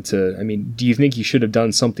have wanted to. I mean, do you think you should have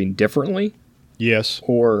done something differently? Yes.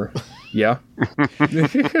 Or, yeah.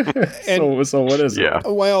 So what is it? Yeah.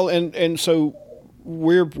 Well, and so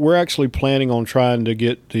we're actually planning on trying to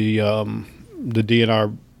get the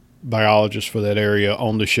DNR biologist for that area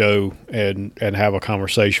on the show and have a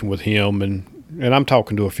conversation with him, and I'm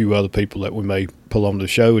talking to a few other people that we may pull on the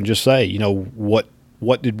show and just say,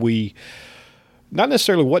 what did we, not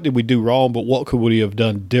necessarily what did we do wrong, but what could we have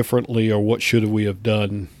done differently, or what should we have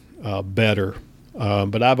done better.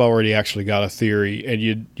 But I've already actually got a theory,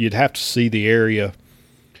 and you'd have to see the area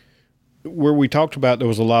where we talked about. There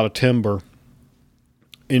was a lot of timber.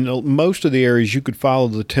 In most of the areas, you could follow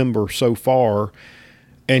the timber so far,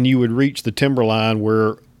 and you would reach the timber line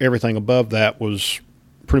where everything above that was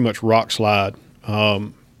pretty much rock slide.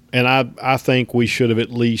 And I think we should have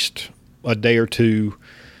at least a day or two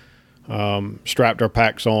strapped our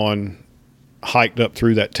packs on, hiked up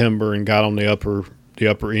through that timber, and got on the upper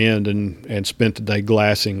end and spent the day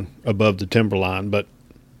glassing above the timber line. But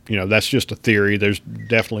that's just a theory. There's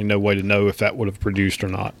definitely no way to know if that would have produced or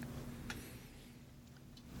not.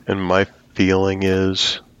 And my feeling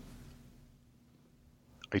is,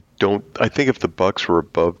 I think if the bucks were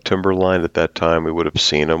above timberline at that time, we would have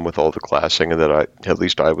seen them with all the glassing that at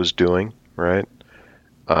least I was doing, right?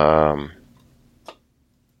 I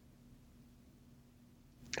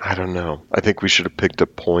don't know. I think we should have picked a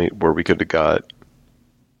point where we could have got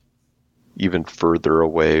even further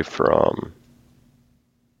away from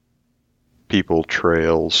people,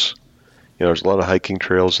 trails. There's a lot of hiking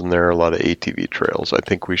trails in there, a lot of ATV trails. I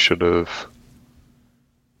think we should have,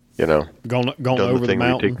 gone done over the thing the where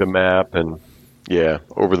mountain. you take the map and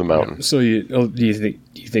over the mountain. So do you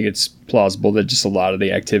think it's plausible that just a lot of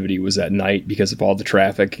the activity was at night because of all the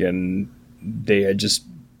traffic, and they had just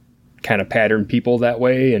kind of patterned people that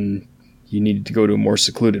way, and you needed to go to a more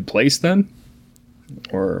secluded place then?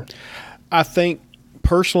 Or I think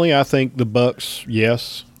the bucks,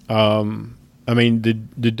 yes. I mean,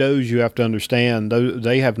 the does, you have to understand,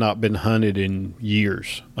 they have not been hunted in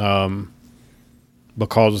years,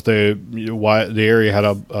 because the area had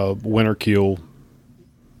a winter kill,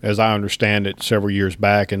 as I understand it, several years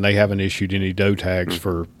back, and they haven't issued any doe tags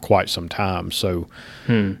for quite some time. So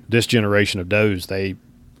this generation of does,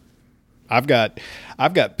 I've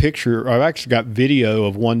actually got video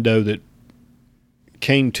of one doe that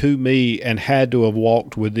came to me and had to have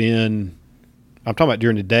walked within, I'm talking about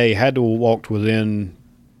during the day, had to have walked within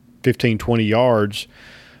 15, 20 yards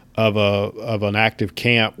of an active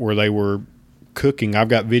camp where they were cooking. I've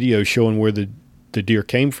got video showing where the deer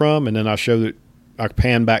came from, and then I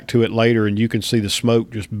pan back to it later, and you can see the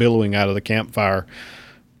smoke just billowing out of the campfire,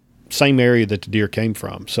 same area that the deer came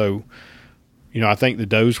from. So, I think the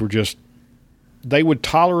does were just, they would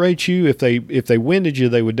tolerate you. If they winded you,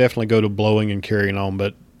 they would definitely go to blowing and carrying on,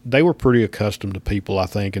 but they were pretty accustomed to people, I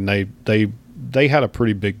think, and they had a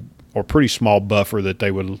pretty big or pretty small buffer that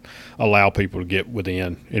they would allow people to get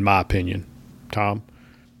within, in my opinion. Tom?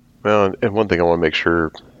 Well, and one thing I want to make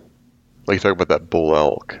sure, like you talk about that bull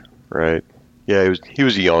elk, right? Yeah, he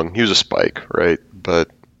was young. He was a spike, right? But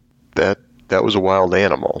that was a wild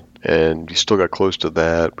animal, and you still got close to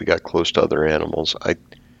that. We got close to other animals. I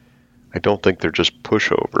don't think they're just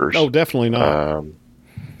pushovers. Oh, definitely not.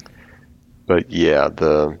 But yeah,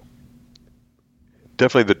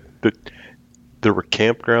 definitely there were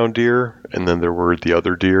campground deer, and then there were the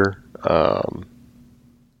other deer.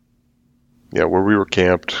 Where we were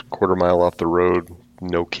camped, quarter mile off the road,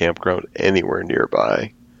 no campground anywhere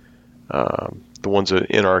nearby. The ones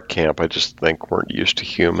in our camp, I just think weren't used to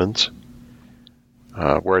humans.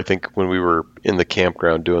 Where I think when we were in the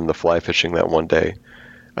campground doing the fly fishing that one day,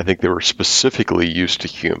 I think they were specifically used to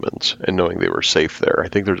humans and knowing they were safe there. I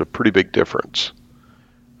think there's a pretty big difference.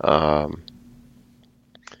 As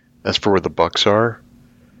for where the bucks are,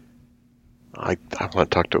 I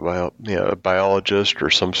want to talk to a biologist or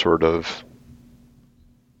some sort of.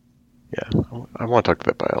 Yeah, I want to talk to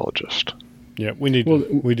that biologist. Yeah, we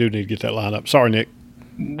do need to get that line up. Sorry, Nick.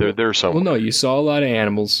 There's some. Well, no, you saw a lot of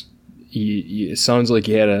animals. It sounds like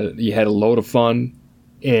you had a load of fun,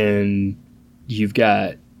 and you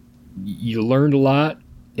learned a lot,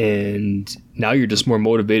 and now you're just more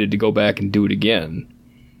motivated to go back and do it again.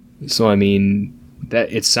 So I mean,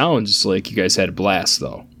 that it sounds like you guys had a blast,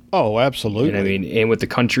 though. Oh, absolutely. And I mean, and with the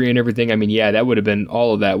country and everything, I mean, yeah, that would have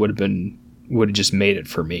just made it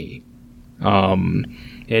for me.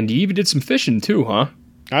 And you even did some fishing too, huh?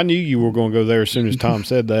 I knew you were going to go there as soon as Tom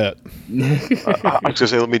said that. I was going to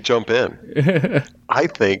say, let me jump in. I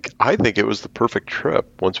think it was the perfect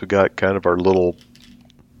trip once we got kind of our little,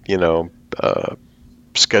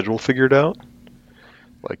 schedule figured out.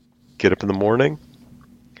 Like, get up in the morning,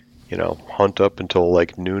 hunt up until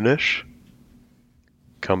like noonish,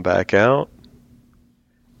 come back out,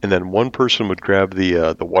 and then one person would grab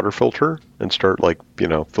the water filter and start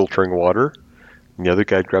filtering water, and the other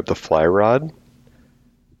guy'd grab the fly rod.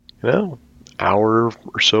 Hour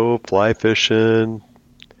or so of fly fishing.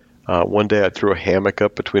 One day I threw a hammock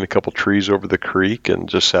up between a couple trees over the creek and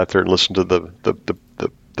just sat there and listened to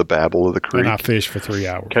the babble of the creek. And I fished for 3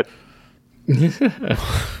 hours.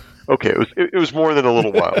 Okay, it was more than a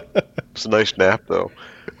little while. It's a nice nap though.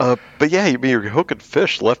 But yeah, you're hooking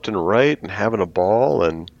fish left and right and having a ball,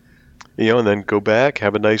 and and then go back,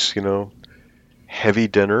 have a nice heavy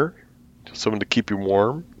dinner, someone to keep you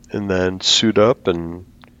warm, and then suit up and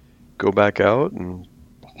go back out and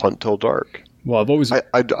hunt till dark. Well, I've always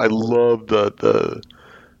I love the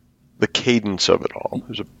cadence of it all.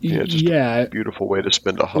 There's a beautiful way to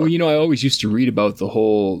spend a hunt. Well, I always used to read about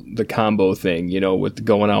the combo thing, with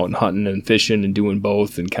going out and hunting and fishing and doing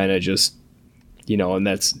both, and kind of just and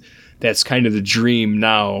that's kind of the dream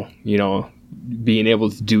now, being able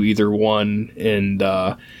to do either one. And,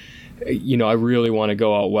 I really want to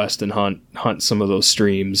go out west and hunt some of those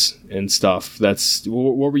streams and stuff. What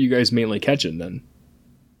were you guys mainly catching then?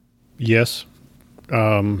 Yes.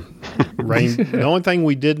 The only thing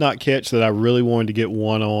we did not catch that I really wanted to get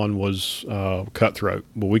one on was cutthroat,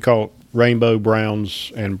 but we call it rainbow,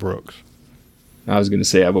 browns, and brooks. I was going to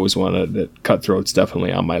say I've always wanted that. Cutthroat's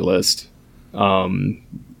definitely on my list. So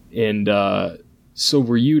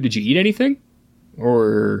did you eat anything?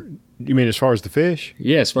 Or you mean as far as the fish?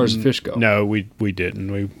 Yeah, as far as the fish go. No, we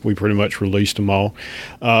didn't. We pretty much released them all.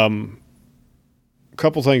 A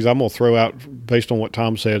couple things I'm going to throw out based on what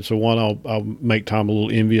Tom said. So one, I'll make Tom a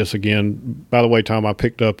little envious again. By the way, Tom, I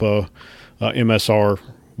picked up a MSR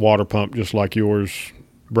water pump just like yours,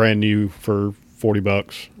 brand new for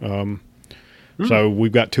 $40. So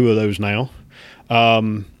we've got 2 of those now.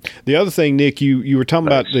 The other thing, Nick, you were talking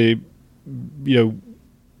about the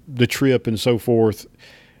trip and so forth,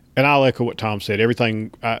 and I'll echo what Tom said.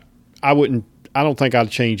 Everything I don't think I'd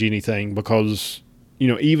change anything because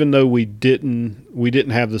even though we didn't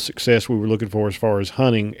have the success we were looking for as far as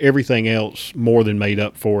hunting, everything else more than made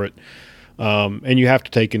up for it. And you have to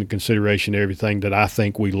take into consideration everything that I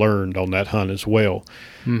think we learned on that hunt as well.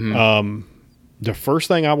 Mm-hmm. The first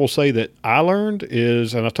thing I will say that I learned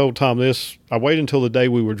is, and I told Tom this, I waited until the day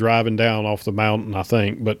we were driving down off the mountain, I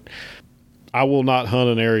think, but I will not hunt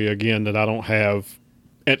an area again that I don't have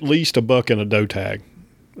at least a buck and a doe tag.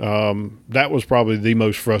 That was probably the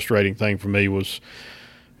most frustrating thing for me, was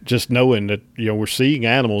just knowing that, we're seeing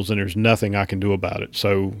animals and there's nothing I can do about it.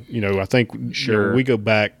 So, I think when we go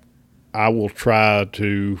back, I will try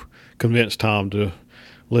to convince Tom to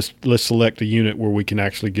let's select a unit where we can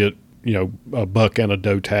actually get, a buck and a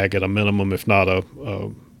doe tag at a minimum, if not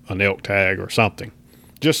an elk tag or something,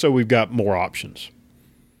 just so we've got more options.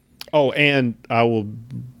 Oh, and I will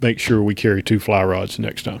make sure we carry 2 fly rods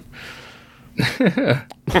next time.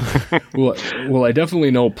 Well, I definitely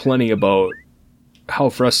know plenty about how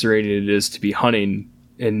frustrating it is to be hunting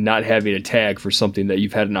and not having a tag for something that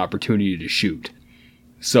you've had an opportunity to shoot.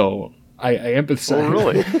 So I empathize. Oh,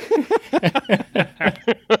 really?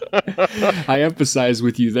 I empathize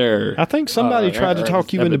with you there. I think somebody tried to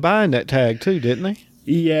talk you into buying that tag too, didn't they?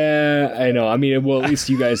 Yeah, I know. I mean, well, at least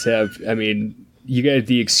you guys have. I mean, you got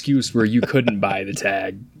the excuse where you couldn't buy the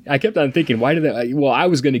tag. I kept on thinking, why did that? Well, I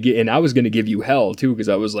was going to give you hell too, because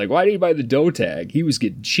I was like, why did you buy the doe tag? He was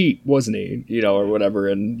getting cheap, wasn't he? Or whatever.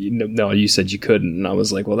 And no, you said you couldn't, and I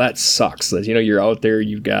was like, well, that sucks. That you're out there,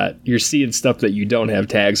 you're seeing stuff that you don't have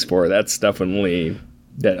tags for. That's definitely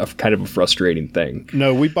kind of a frustrating thing.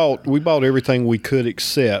 No, we bought everything we could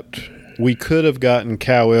except we could have gotten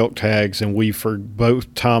cow elk tags, and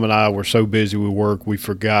both Tom and I were so busy with work we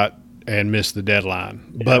forgot and missed the deadline.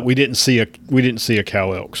 Yeah. But we didn't see a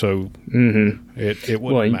cow elk, so it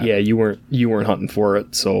wouldn't matter. Yeah, you weren't hunting for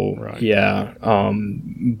it, so right. Yeah.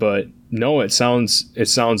 But no, it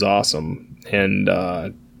sounds awesome, and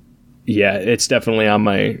yeah, it's definitely on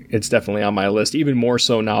my list. Even more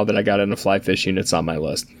so now that I got into fly fishing, it's on my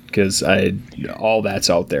list because all that's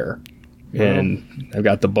out there. And I've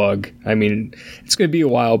got the bug. I mean, it's going to be a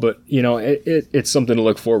while, but it's something to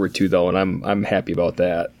look forward to though, and I'm happy about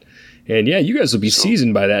that. And yeah, you guys will be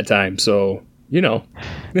seasoned by that time, so One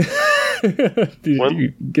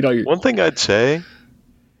thing I'd say,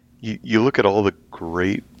 you look at all the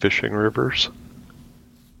great fishing rivers,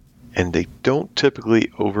 and they don't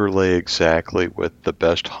typically overlay exactly with the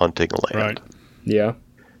best hunting land. Right. Yeah.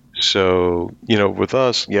 So, with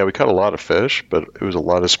us, yeah, we caught a lot of fish, but it was a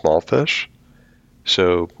lot of small fish.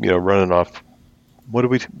 So, running off, what do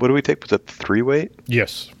we take? Was that the 3-weight?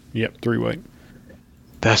 Yes. Yep, 3-weight.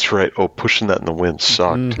 That's right. Oh, pushing that in the wind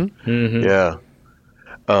sucked. Mm-hmm. Mm-hmm. Yeah.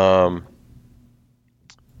 But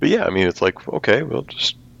yeah, I mean, it's like, okay, we'll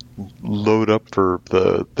just load up for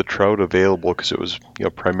the trout available because it was,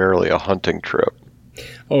 primarily a hunting trip.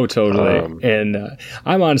 Oh, totally. And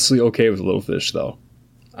I'm honestly okay with little fish though.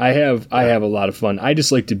 I have a lot of fun. I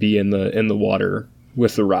just like to be in the water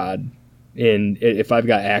with the rod, and if I've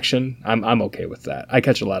got action, I'm okay with that. I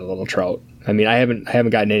catch a lot of little trout. I mean, I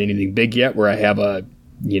haven't gotten anything big yet where I have a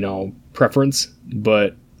preference,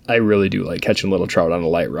 but I really do like catching little trout on a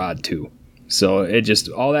light rod too. So it just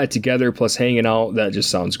all that together plus hanging out, that just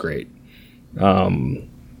sounds great.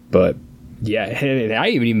 But yeah, and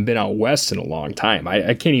I haven't even been out west in a long time.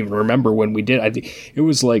 I can't even remember when we did. I think it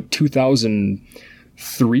was like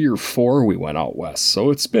 2003 or 4 we went out west. So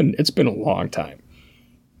it's been a long time.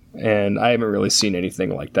 And I haven't really seen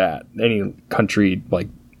anything like that. Any country like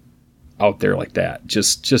out there like that.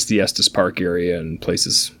 Just the Estes Park area and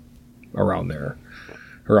places around there,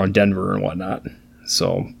 around Denver and whatnot.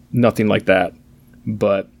 So nothing like that.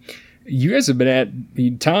 But you guys have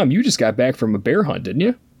been Tom, you just got back from a bear hunt, didn't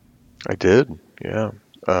you? I did, yeah.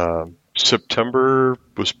 September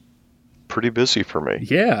was pretty busy for me.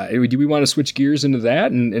 Yeah. Do we want to switch gears into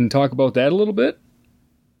that and talk about that a little bit?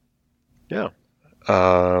 Yeah.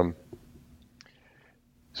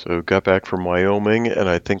 So got back from Wyoming, and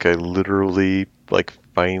I think I literally,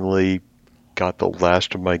 finally got the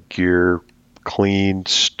last of my gear cleaned,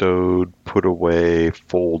 stowed, put away,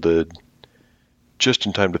 folded, just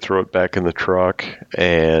in time to throw it back in the truck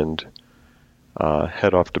and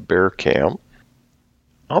head off to bear camp.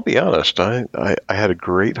 I'll be honest, I had a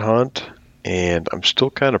great hunt, and I'm still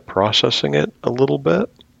kind of processing it a little bit.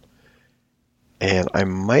 And I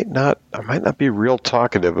might not be real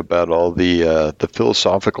talkative about all the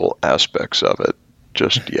philosophical aspects of it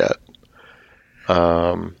just yet.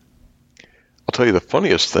 I'll tell you the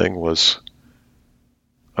funniest thing was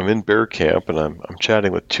I'm in bear camp and I'm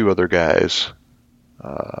chatting with two other guys,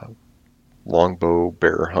 longbow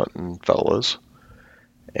bear hunting fellas,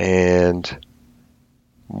 and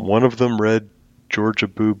one of them read Georgia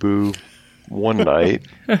Boo Boo one night.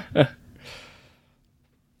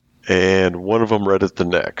 And one of them read it the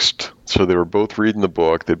next. So they were both reading the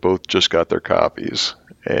book. They both just got their copies.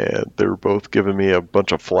 And they were both giving me a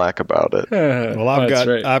bunch of flack about it. Well,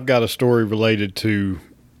 I've got a story related to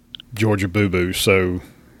Georgia Boo Boo. So,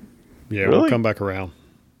 yeah, Really? We'll come back around.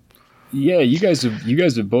 Yeah, you guys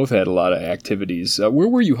have both had a lot of activities. Where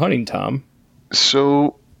were you hunting, Tom?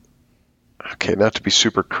 So, okay, not to be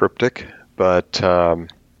super cryptic, but a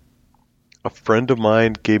friend of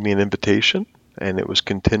mine gave me an invitation. And it was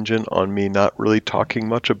contingent on me not really talking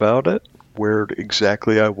much about it, where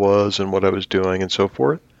exactly I was and what I was doing and so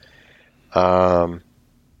forth. Totally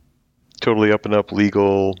up and up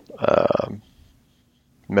legal,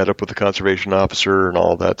 met up with the conservation officer and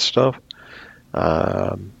all that stuff.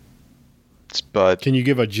 But Can you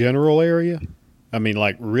give a general area? I mean,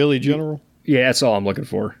 really general? Yeah, that's all I'm looking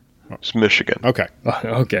for. it's Michigan. Okay.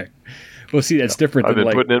 Okay. Well, see, that's different I've than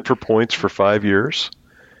been putting in for points for 5 years.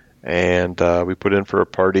 And we put in for a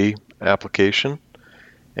party application,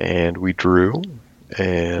 and we drew,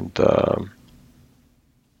 and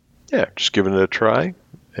just giving it a try.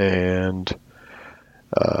 And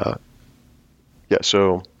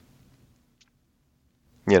so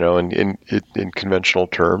in conventional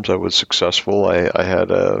terms, I was successful. I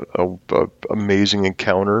had a amazing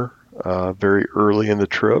encounter very early in the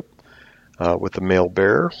trip with a male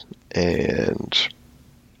bear, and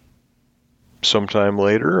sometime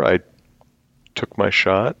later, I took my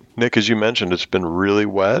shot. Nick, as you mentioned, it's been really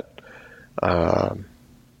wet.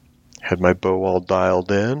 Had my bow all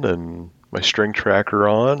dialed in and my string tracker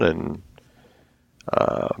on, and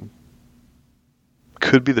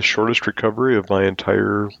could be the shortest recovery of my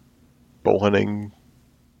entire bow hunting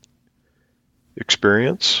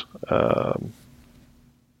experience.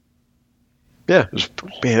 It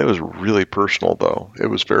was really personal, though. It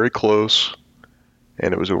was very close.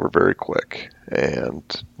 And it was over very quick, and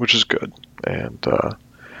which is good. And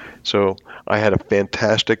so I had a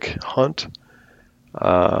fantastic hunt.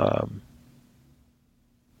 Like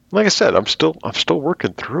I said, I'm still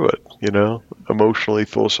working through it. Emotionally,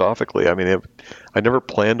 philosophically. I mean, I never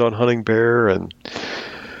planned on hunting bear, and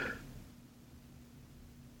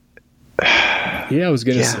I was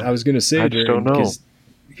gonna say, I just don't know,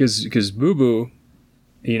 because Boo Boo,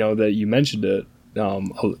 that you mentioned it.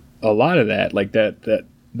 A lot of that,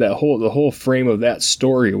 the whole frame of that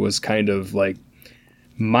story was kind of like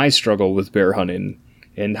my struggle with bear hunting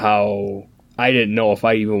and how I didn't know if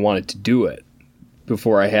I even wanted to do it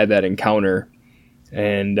before I had that encounter,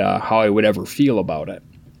 and how I would ever feel about it.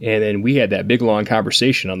 And then we had that big long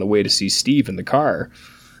conversation on the way to see Steve in the car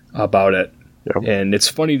about it. Yep. And it's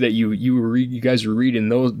funny that you guys were reading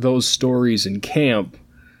those stories in camp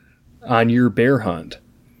on your bear hunt.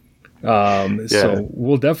 So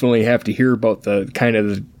we'll definitely have to hear about the kind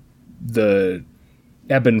of the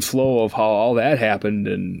ebb and flow of how all that happened,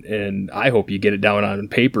 and I hope you get it down on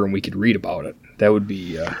paper and we could read about it. That would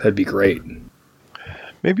be that'd be great.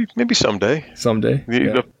 Maybe someday. Someday.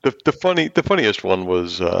 Yeah. The funniest one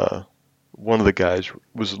was one of the guys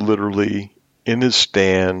was literally in his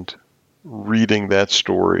stand reading that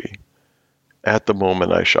story at the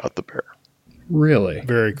moment I shot the bear. Really?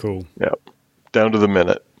 Very cool. Yeah, down to the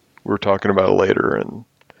minute. We were talking about it later, and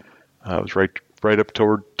I was right up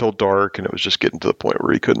till dark, and it was just getting to the point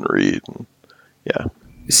where he couldn't read. And, yeah.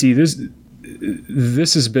 See, this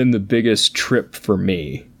has been the biggest trip for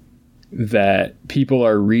me, that people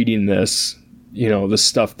are reading this, the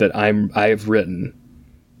stuff that I've written,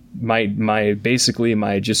 my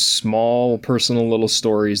just small personal little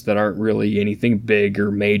stories that aren't really anything big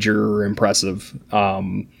or major or impressive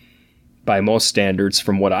by most standards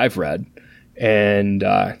from what I've read. And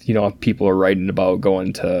people are writing about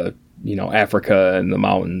going to Africa and the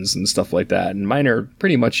mountains and stuff like that, and mine are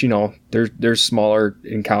pretty much they're smaller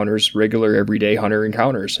encounters, regular everyday hunter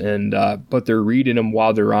encounters, and but they're reading them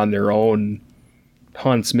while they're on their own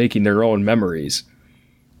hunts, making their own memories,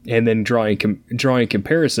 and then drawing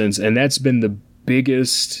comparisons. And that's been the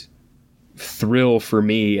biggest thrill for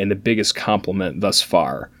me and the biggest compliment thus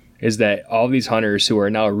far, is that all these hunters who are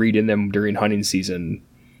now reading them during hunting season,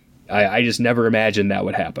 I just never imagined that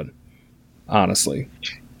would happen, honestly.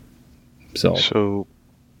 So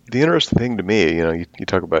the interesting thing to me, you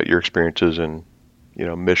talk about your experiences in,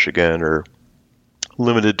 Michigan, or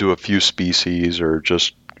limited to a few species, or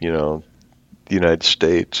just, the United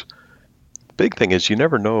States. The big thing is you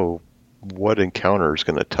never know what encounter is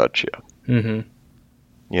going to touch you. Mm-hmm.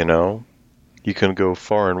 You can go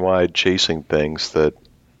far and wide chasing things that,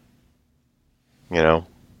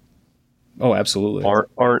 oh, absolutely,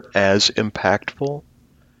 aren't as impactful.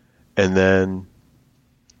 And then,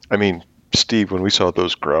 Steve, when we saw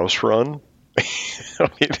those grouse run,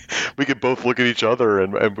 we could both look at each other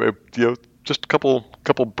and just a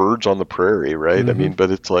couple birds on the prairie, right? Mm-hmm. But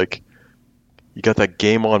it's like you got that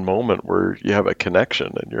game on moment where you have a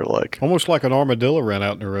connection, and you're like, almost like an armadillo ran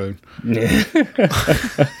out in the road.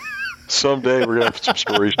 someday we're gonna have some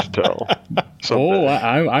stories to tell. Someday. Oh,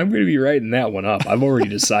 I'm going to be writing that one up. I've already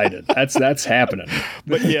decided. That's happening.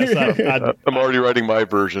 But yes, I'm already writing my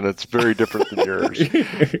version. It's very different than yours.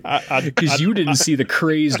 Because you didn't see the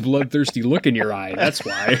crazed, bloodthirsty look in your eye. That's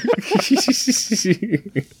why.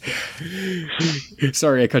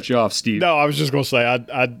 Sorry, I cut you off, Steve. No, I was just going to say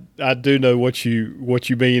I do know what you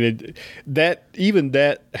mean, and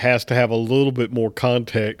that has to have a little bit more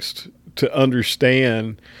context to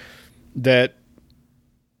understand that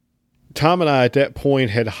Tom and I at that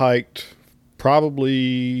point had hiked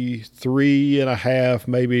probably 3.5,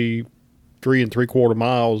 maybe 3 3/4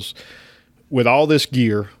 miles with all this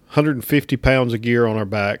gear, 150 pounds of gear on our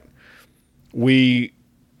back. We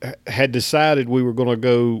had decided we were going to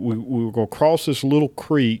go, we were going to cross this little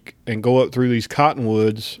creek and go up through these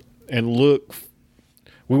cottonwoods and look.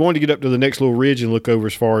 We wanted to get up to the next little ridge and look over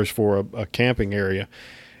as far as for a camping area.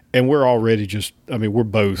 And we're already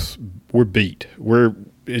we're beat.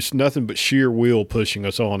 It's nothing but sheer will pushing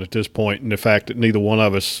us on at this point, and the fact that neither one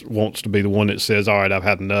of us wants to be the one that says, all right, I've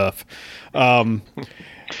had enough.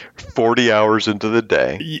 40 hours into the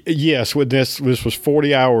day. Yes, this was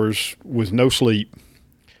 40 hours with no sleep.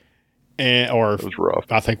 It was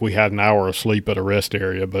rough. I think we had an hour of sleep at a rest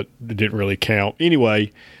area, but it didn't really count.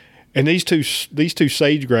 Anyway, and these two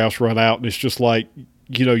sage grouse run out, and it's just like,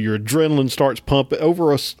 your adrenaline starts pumping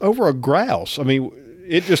over a grouse.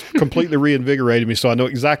 It just completely reinvigorated me, so I know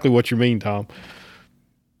exactly what you mean, Tom.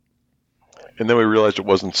 And then we realized it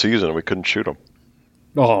wasn't season, and we couldn't shoot them.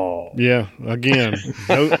 Oh. Yeah, again.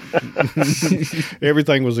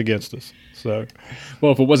 Everything was against us. So,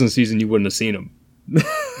 well, if it wasn't season, you wouldn't have seen them.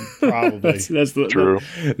 Probably. that's true.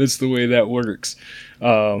 That's the way that works.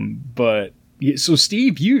 But so,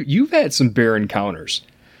 Steve, you've had some bear encounters.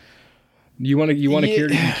 You want to care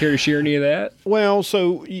to share any of that? Well,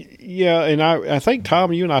 so yeah, and I think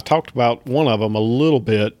Tom, you and I talked about one of them a little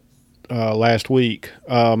bit last week.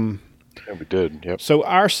 Yeah, we did. Yep. So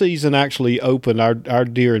our season actually opened. Our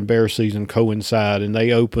deer and bear season coincide, and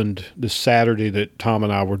they opened the Saturday that Tom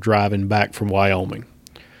and I were driving back from Wyoming.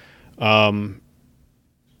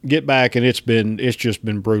 Get back, and it's just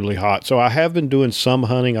been brutally hot. So I have been doing some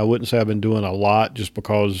hunting. I wouldn't say I've been doing a lot, just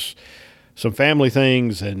because some family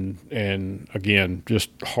things and again, just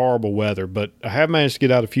horrible weather. But I have managed to get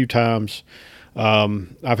out a few times.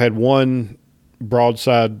 I've had one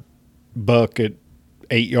broadside buck at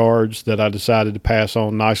 8 yards that I decided to pass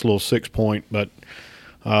on. Nice little 6-point, but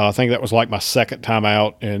I think that was like my second time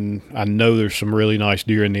out, and I know there's some really nice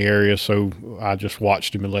deer in the area, so I just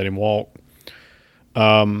watched him and let him walk.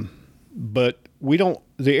 But the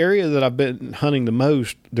area that I've been hunting the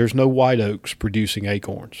most, there's no white oaks producing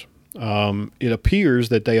acorns. It appears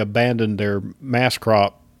that they abandoned their mass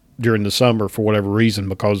crop during the summer for whatever reason,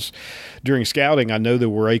 because during scouting, I know there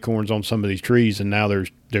were acorns on some of these trees, and now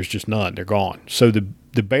there's just none. They're gone. So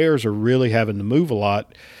the bears are really having to move a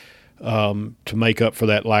lot to make up for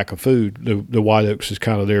that lack of food. The white oaks is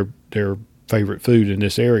kind of their favorite food in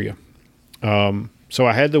this area. So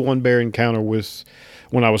I had the one bear encounter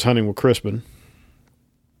when I was hunting with Crispin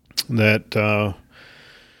that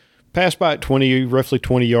passed by at roughly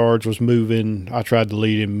 20 yards, was moving. I tried to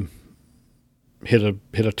lead him hit a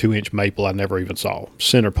 2-inch maple I never even saw.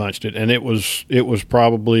 Center punched it, and it was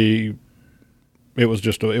probably. It was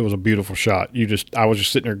a beautiful shot. I was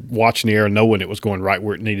just sitting there watching the air, knowing it was going right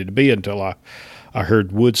where it needed to be until I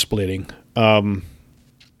heard wood splitting. Then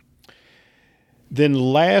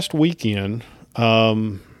last weekend, I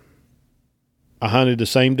hunted the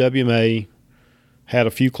same WMA, had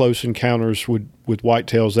a few close encounters with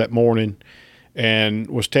whitetails that morning, and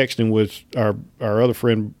was texting with our other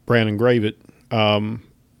friend Brandon Gravett.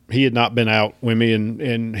 He had not been out with me,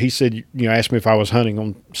 and he said, asked me if I was hunting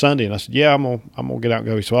on Sunday, and I said, yeah, I'm gonna get out and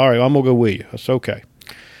go. He said, all right, I'm gonna go with you. I said, okay.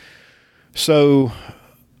 So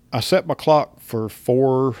I set my clock for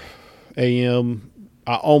 4 a.m.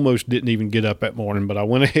 I almost didn't even get up that morning, but I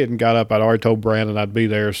went ahead and got up. I'd already told Brandon I'd be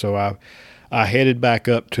there, so I headed back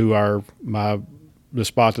up to the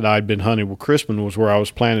spot that I'd been hunting with Crispin was where I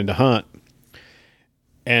was planning to hunt.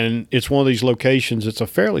 And it's one of these locations, it's a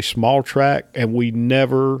fairly small track, and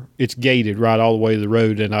it's gated right all the way to the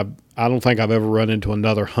road, and I don't think I've ever run into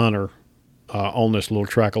another hunter on this little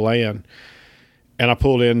tract of land. And I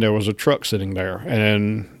pulled in, there was a truck sitting there,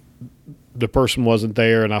 and the person wasn't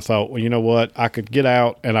there, and I thought, well, you know what, I could get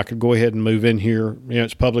out, and I could go ahead and move in here.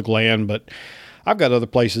 It's public land, but I've got other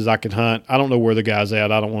places I could hunt. I don't know where the guy's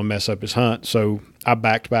at. I don't want to mess up his hunt. So I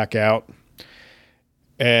backed back out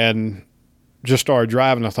and just started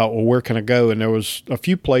driving. I thought, well, where can I go? And there was a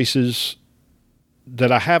few places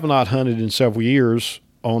that I have not hunted in several years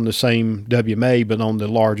on the same WMA, but on the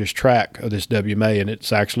largest track of this WMA. And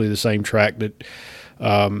it's actually the same track that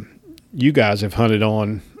you guys have hunted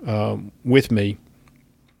on with me.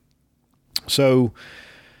 So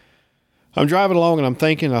I'm driving along and I'm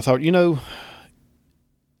thinking, I thought,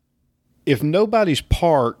 if nobody's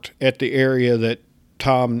parked at the area that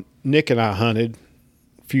Tom, Nick, and I hunted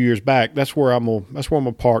few years back, that's where I'm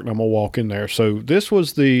gonna park, and I'm gonna walk in there. So this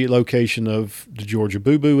was the location of the Georgia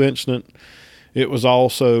Boo Boo incident. It was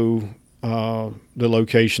also the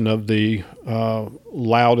location of the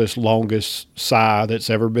loudest, longest sigh that's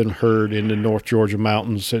ever been heard in the North Georgia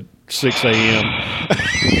mountains at 6 a.m.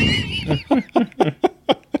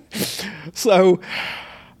 So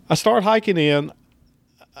I start hiking in.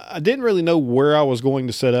 I didn't really know where I was going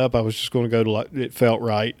to set up. I was just going to go to it felt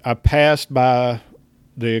right. I passed by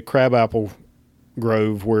the crabapple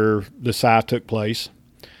grove where the sigh took place.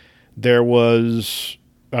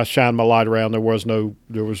 I shined my light around. There was no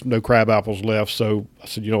crab apples left. So I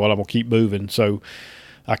said, you know what, I'm going to keep moving. So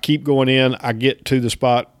I keep going in. I get to the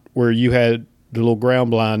spot where you had the little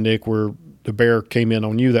ground blind, Nick, where the bear came in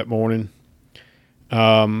on you that morning.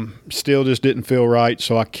 Still just didn't feel right.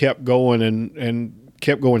 So I kept going and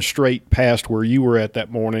kept going straight past where you were at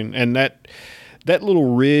that morning. And that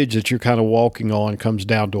little ridge that you're kind of walking on comes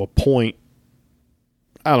down to a point,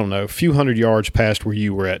 I don't know, a few hundred yards past where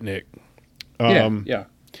you were at, Nick. Yeah.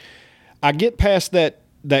 I get past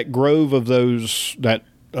that grove of those,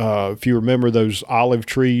 if you remember those olive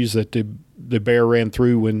trees that the bear ran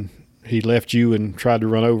through when he left you and tried to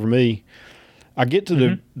run over me. I get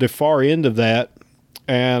to the far end of that,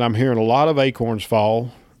 and I'm hearing a lot of acorns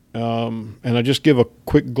fall. And I just give a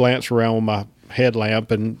quick glance around with my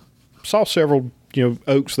headlamp and saw several,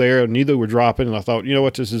 oaks there, and neither were dropping. And I thought, you know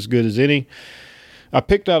what, this is as good as any. I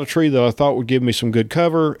picked out a tree that I thought would give me some good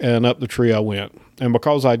cover, and up the tree I went. And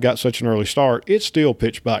because I'd got such an early start, it's still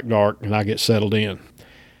pitch black dark, and I get settled in.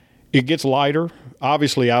 It gets lighter.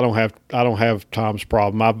 Obviously, I don't have Tom's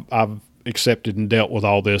problem. I've accepted and dealt with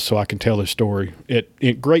all this, so I can tell this story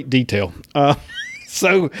in great detail.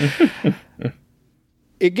 So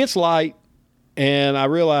it gets light, and I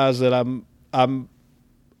realize that I'm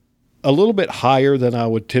a little bit higher than I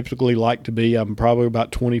would typically like to be. I'm probably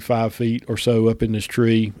about 25 feet or so up in this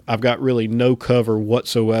tree. I've got really no cover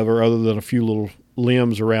whatsoever other than a few little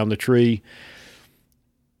limbs around the tree.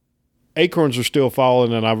 Acorns are still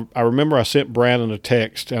falling, and I remember I sent Brandon a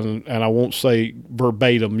text, and I won't say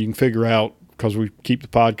verbatim. You can figure out because we keep the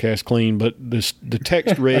podcast clean, but the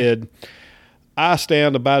text read, I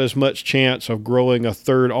stand about as much chance of growing a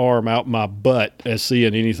third arm out my butt as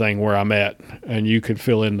seeing anything where I'm at. And you can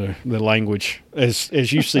fill in the language as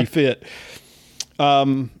you see fit.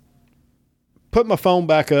 Put my phone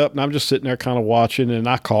back up, and I'm just sitting there kind of watching, and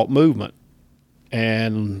I caught movement.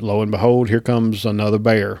 And lo and behold, here comes another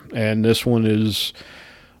bear. And this one is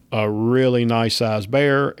a really nice sized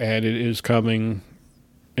bear, and it is coming.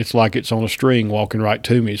 It's like it's on a string walking right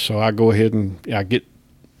to me. So I go ahead and I get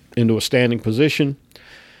into a standing position.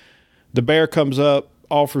 The bear comes up,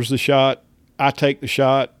 offers the shot. I take the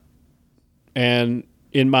shot, and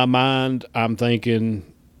in my mind, I'm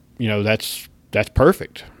thinking, that's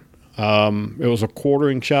perfect. It was a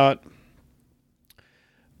quartering shot.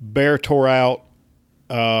 Bear tore out.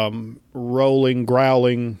 rolling,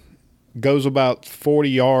 growling, goes about 40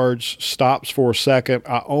 yards, stops for a second.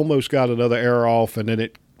 I almost got another arrow off, and then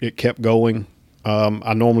it kept going.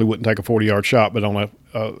 I normally wouldn't take a 40-yard shot, but on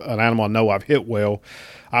an animal I know I've hit well,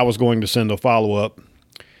 I was going to send a follow-up.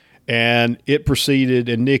 And it proceeded,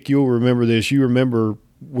 and Nick, you'll remember this. You remember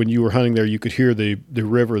when you were hunting there, you could hear the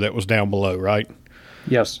river that was down below, right?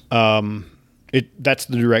 Yes. That's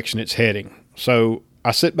the direction it's heading. So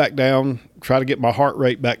I sit back down, try to get my heart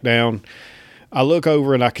rate back down. I look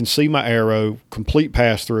over and I can see my arrow, complete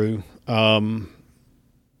pass through.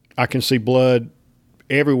 I can see blood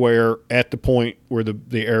everywhere at the point where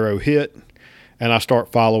the arrow hit, and I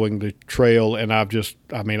start following the trail, and I've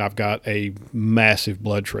got a massive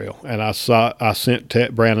blood trail. And I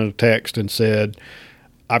sent Brandon a text and said,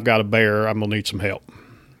 I've got a bear. I'm going to need some help.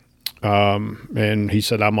 And he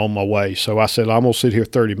said, I'm on my way. So I said, I'm going to sit here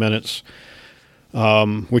 30 minutes,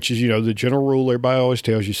 which is, the general rule everybody always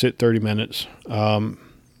tells you, sit 30 minutes. And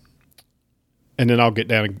then I'll get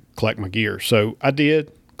down and collect my gear. So I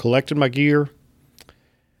did, collected my gear,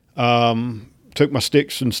 took my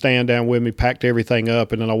sticks and stand down with me, packed everything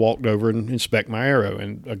up, and then I walked over and inspect my arrow.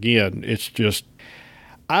 And again, it's just,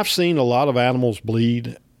 I've seen a lot of animals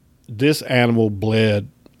bleed. This animal bled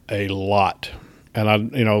a lot. And I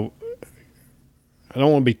don't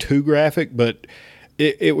want to be too graphic, but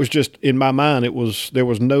it was just, in my mind, there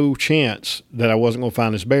was no chance that I wasn't going to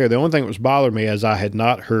find this bear. The only thing that was bothering me is I had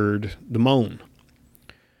not heard the moan.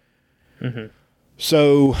 Mm-hmm.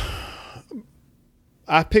 So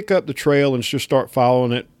I pick up the trail and just start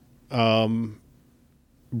following it.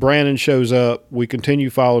 Brandon shows up. We continue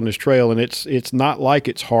following this trail, and it's not like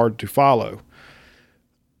it's hard to follow.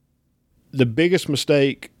 The biggest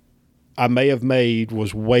mistake I may have made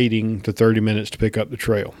was waiting the 30 minutes to pick up the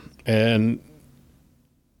trail. And,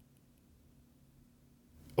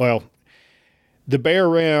 well, the bear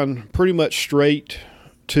ran pretty much straight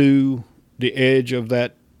to the edge of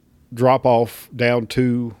that drop-off down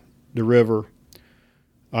to the river.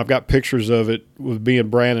 I've got pictures of it with being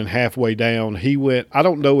Brandon halfway down. I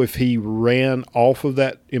don't know if he ran off of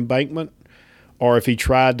that embankment or if he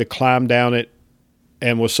tried to climb down it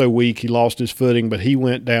and was so weak he lost his footing, but he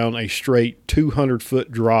went down a straight 200-foot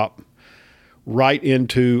drop right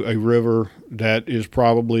into a river that is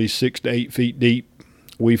probably 6 to 8 feet deep.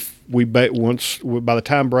 By the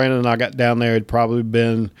time Brandon and I got down there, it had probably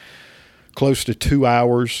been close to 2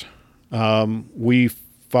 hours. We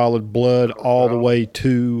followed blood all the way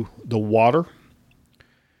to the water,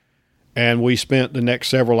 and we spent the next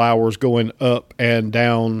several hours going up and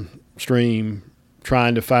downstream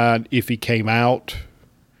trying to find if he came out.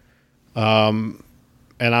 And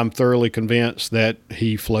I'm thoroughly convinced that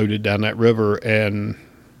he floated down that river, and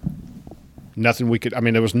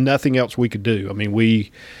there was nothing else we could do.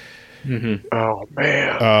 Mm-hmm. Oh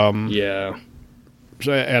man. Yeah.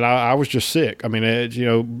 So, and I was just sick.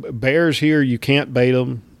 Bears here, you can't bait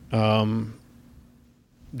them.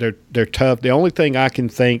 They're tough. The only thing I can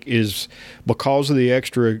think is because of the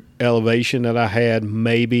extra elevation that I had,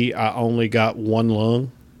 maybe I only got one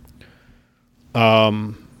lung.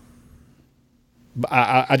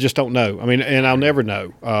 I just don't know. And I'll never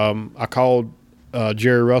know. I called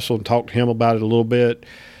Jerry Russell and talked to him about it a little bit.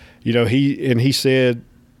 He said,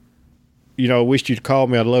 I wished you'd called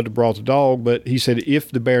me. I'd love to have brought the dog. But he said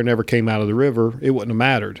if the bear never came out of the river, it wouldn't have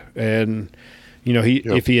mattered. And,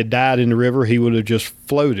 if he had died in the river, he would have just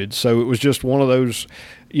floated. So it was just one of those,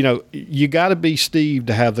 you got to be Steve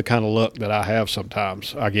to have the kind of luck that I have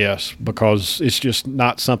sometimes, I guess, because it's just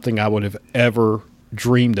not something I would have ever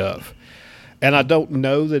dreamed of. And I don't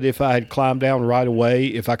know that if I had climbed down right away,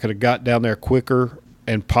 if I could have got down there quicker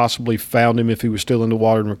and possibly found him if he was still in the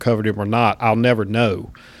water and recovered him or not. I'll never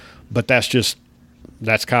know. But that's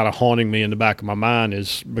kind of haunting me in the back of my mind,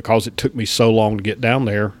 is because it took me so long to get down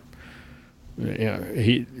there.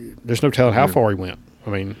 There's no telling how far he went.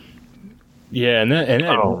 Yeah, and that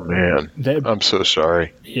oh man, I'm so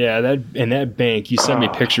sorry. Yeah, that bank. You sent me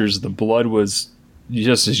pictures. The blood was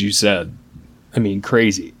just as you said.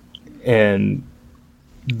 Crazy, and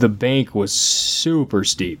the bank was super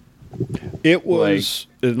steep. It was,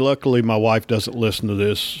 and luckily my wife doesn't listen to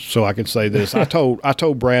this, so I can say this. I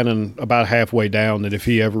told Brandon about halfway down that if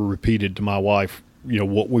he ever repeated to my wife,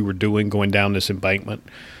 what we were doing going down this embankment,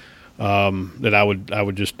 that I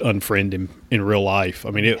would just unfriend him in real life.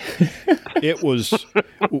 It was,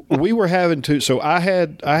 we were having to. So I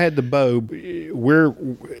had the bow.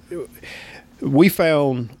 We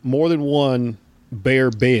found more than one bear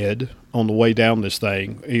bed on the way down this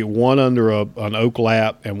thing. One under an oak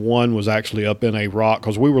lap, and one was actually up in a rock,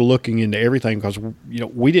 because we were looking into everything, because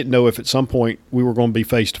we didn't know if at some point we were going to be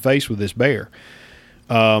face to face with this bear.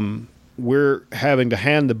 we're having to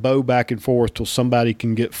hand the bow back and forth till somebody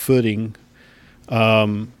can get footing.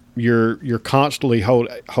 You're constantly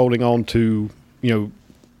holding on to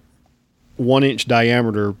 1-inch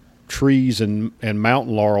diameter trees and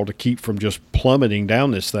mountain laurel to keep from just plummeting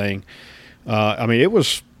down this thing. It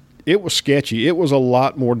was sketchy. It was a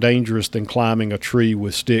lot more dangerous than climbing a tree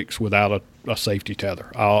with sticks without a safety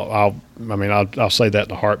tether. I'll say that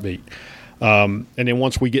in a heartbeat. And then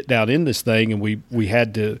once we get down in this thing and we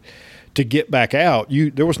had to get back out,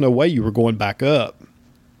 there was no way you were going back up.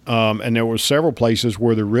 And there were several places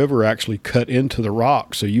where the river actually cut into the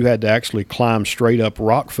rock. So you had to actually climb straight up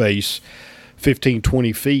rock face 15,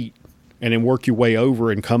 20 feet and then work your way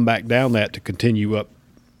over and come back down that to continue up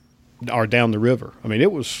or down the river. I mean,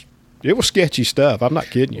 it was sketchy stuff. I'm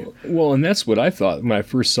not kidding you. Well, and that's what I thought when I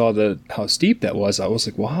first saw how steep that was. I was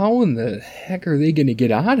like, well, how in the heck are they going to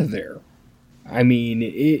get out of there? I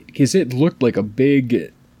mean, because it looked like a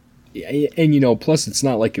big, and plus it's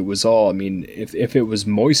not like it was all, if it was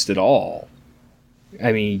moist at all,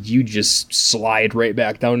 you just slide right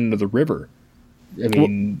back down into the river.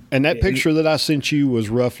 And that picture that I sent you was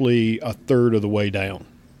roughly a third of the way down.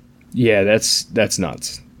 Yeah, that's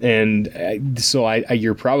nuts. And so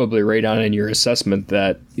you're probably right on in your assessment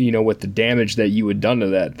that, with the damage that you had done to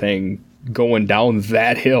that thing going down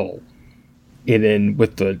that hill, and then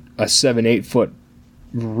with a 7-8 foot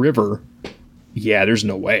river, yeah, there's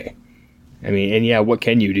no way. What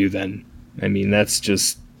can you do then? That's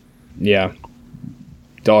just,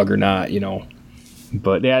 dog or not,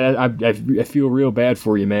 But yeah, I feel real bad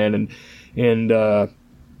for you, man, and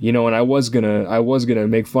I was gonna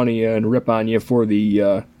make fun of you and rip on you for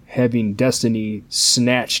the having destiny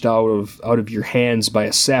snatched out of your hands by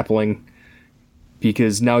a sapling,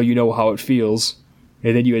 because now you know how it feels,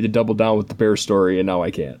 and then you had to double down with the bear story, and now I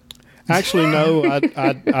can't. Actually, no,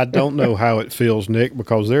 I don't know how it feels, Nick,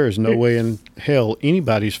 because there is no way in hell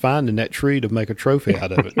anybody's finding that tree to make a trophy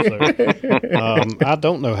out of it. So, I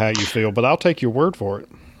don't know how you feel, but I'll take your word for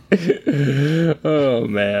it. Oh,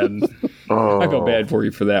 man. I felt bad for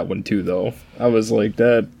you for that one, too, though. I was like,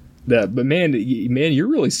 but man, you're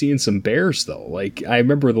really seeing some bears, though. Like, I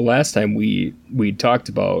remember the last time we talked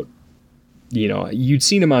about, you'd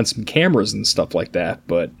seen them on some cameras and stuff like that,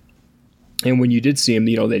 and when you did see them,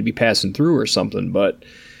 they'd be passing through or something. But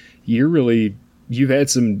you've had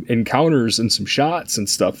some encounters and some shots and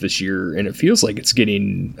stuff this year, and it feels like it's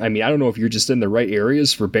getting. I don't know if you're just in the right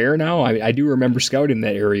areas for bear now. I do remember scouting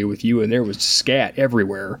that area with you, and there was scat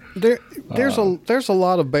everywhere. There's a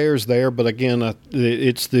lot of bears there, but again,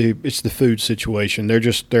 it's the food situation.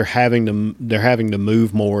 They're having to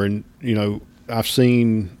move more, and I've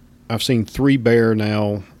seen 3 bear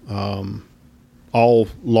now. All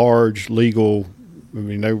large, legal.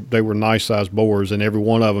 They were nice sized boars, and every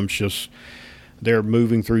one of them's just they're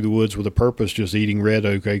moving through the woods with a purpose, just eating red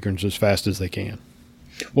oak acorns as fast as they can.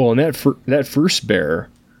 Well, and that first bear,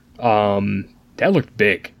 that looked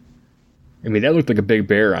big. That looked like a big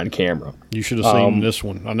bear on camera. You should have seen this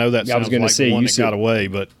one. I know that sounds like the one that got away,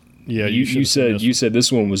 but yeah, you said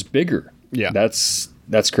this one was bigger. Yeah, that's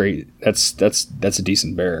great. That's a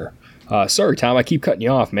decent bear. Sorry, Tom, I keep cutting you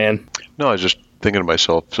off, man. No, I was just thinking to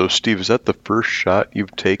myself, so Steve, is that the first shot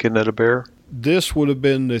you've taken at a bear? This would have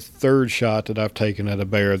been the third shot that I've taken at a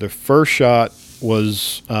bear. The first shot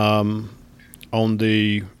was on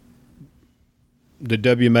the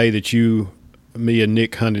WMA that me and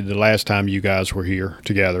Nick hunted the last time you guys were here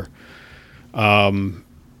together. That's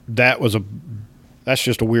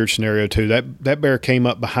just a weird scenario too. That bear came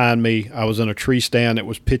up behind me. I was in a tree stand that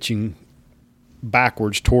was pitching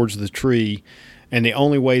backwards towards the tree, and the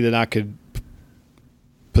only way that I could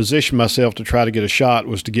position myself to try to get a shot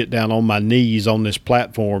was to get down on my knees on this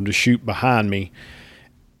platform to shoot behind me.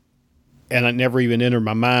 And it never even entered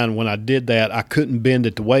my mind when I did that I couldn't bend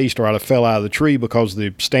at the waist or I'd have fell out of the tree because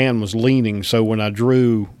the stand was leaning. So when I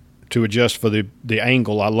drew to adjust for the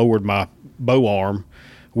angle, I lowered my bow arm,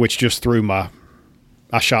 which just I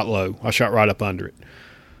shot low. I shot right up under it.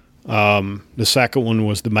 The second one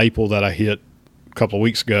was the maple that I hit a couple of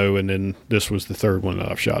weeks ago, and then this was the third one that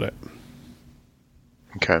I've shot at.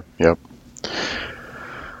 Okay. Yep.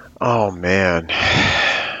 Oh man,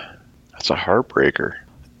 that's a heartbreaker.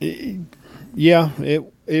 Yeah,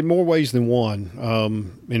 in more ways than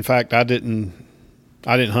one. In fact, I didn't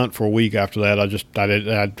hunt for a week after that. I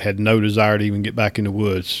had no desire to even get back in the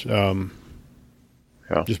woods.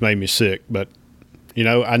 Just made me sick. But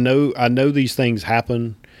I know these things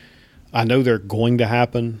happen. I know they're going to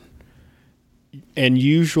happen, and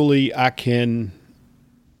usually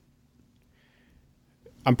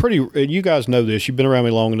I'm pretty, you guys know this, you've been around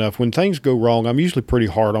me long enough. When things go wrong, I'm usually pretty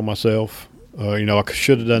hard on myself. I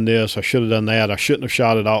should have done this, I should have done that, I shouldn't have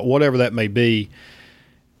shot it all, whatever that may be.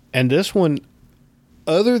 And this one,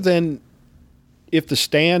 other than if the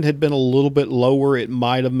stand had been a little bit lower, it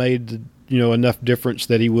might have made enough difference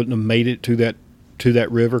that he wouldn't have made it to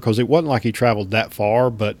that river, because it wasn't like he traveled that far.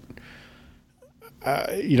 But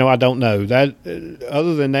I don't know that.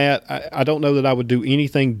 Other than that, I don't know that I would do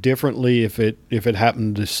anything differently if it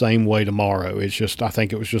happened the same way tomorrow. It's just, I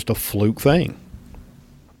think it was just a fluke thing.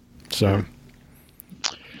 So.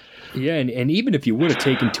 Yeah, and even if you would have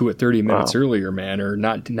taken to it 30 minutes earlier, man, or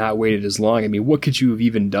not waited as long, I mean, what could you have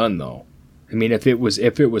even done though? I mean, if it was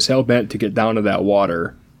hell bent to get down to that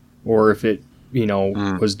water, or if it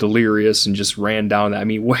was delirious and just ran down that, I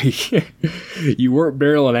mean, wait, you weren't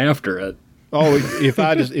barreling after it. Oh,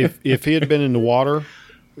 if he had been in the water,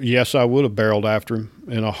 yes, I would have barreled after him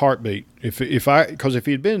in a heartbeat. Because if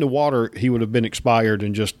he had been in the water, he would have been expired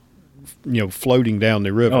and just floating down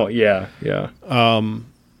the river. Oh yeah.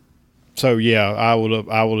 So yeah, I would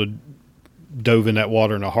have dove in that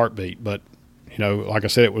water in a heartbeat. But like I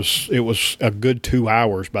said, it was a good 2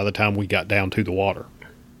 hours by the time we got down to the water.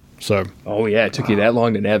 So. Oh yeah, it took you that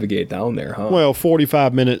long to navigate down there, huh? Well,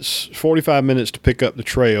 45 minutes to pick up the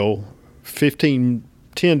trail, 10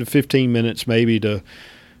 to 15 minutes maybe to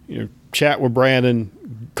chat with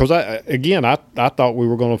Brandon, because I thought we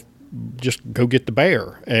were going to just go get the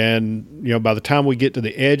bear, and by the time we get to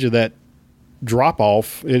the edge of that drop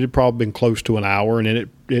off, it had probably been close to an hour, and then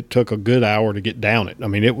it took a good hour to get down it. I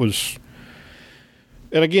mean, it was,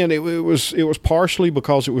 and again, it was partially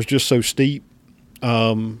because it was just so steep.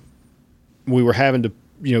 We were having to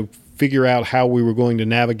figure out how we were going to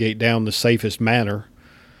navigate down the safest manner,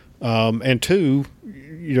 and two,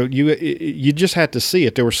 you just had to see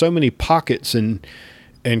it. There were so many pockets and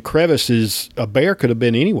crevices. A bear could have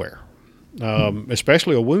been anywhere,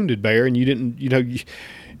 especially a wounded bear, and you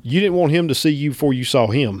didn't want him to see you before you saw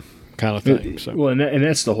him, kind of thing. So. Well, and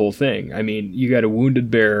that's the whole thing. I mean, you got a wounded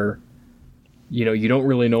bear. You don't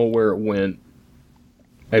really know where it went.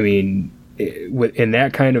 I mean, in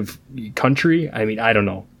that kind of country, I mean, I don't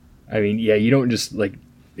know. I mean, yeah, you don't just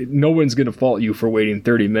no one's going to fault you for waiting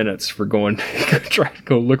 30 minutes for going trying to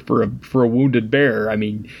go look for a wounded bear. I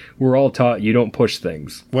mean, we're all taught you don't push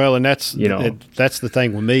things. Well, and that's that's the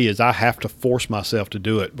thing with me, is I have to force myself to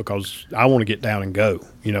do it because I want to get down and go.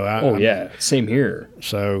 Same here.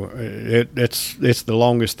 So it's the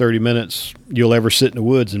longest 30 minutes you'll ever sit in the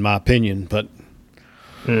woods, in my opinion. But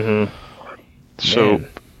so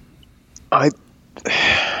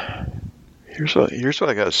here's what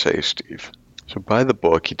I got to say, Steve. So by the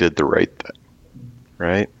book, he did the right thing,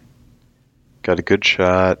 right? Got a good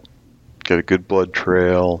shot, got a good blood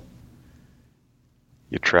trail.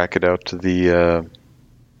 You track it out to the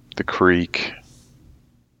creek.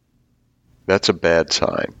 That's a bad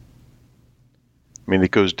sign. I mean,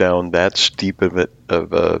 it goes down that steep of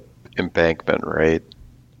a embankment, right?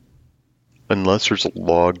 Unless there's a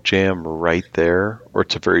log jam right there, or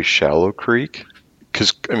it's a very shallow creek.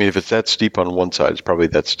 Because, I mean, if it's that steep on one side, it's probably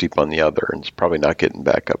that steep on the other, and it's probably not getting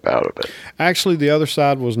back up out of it. Actually, the other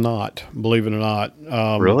side was not, believe it or not.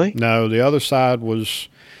 Really? No, the other side was,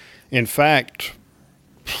 in fact,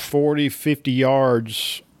 40, 50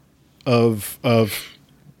 yards of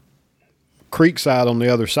creekside on the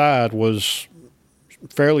other side was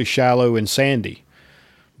fairly shallow and sandy.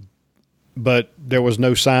 But there was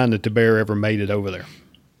no sign that the bear ever made it over there.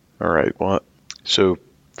 All right. Well, so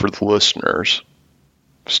for the listeners,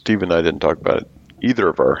 Steve and I didn't talk about either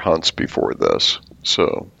of our hunts before this,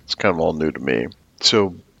 so it's kind of all new to me.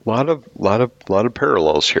 So a lot of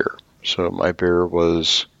parallels here. So my bear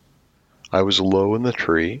I was low in the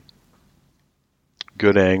tree,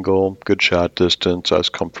 good angle, good shot distance. I was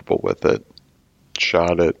comfortable with it.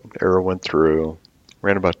 Shot it, arrow went through,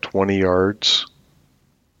 ran about 20 yards,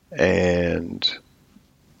 and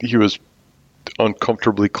he was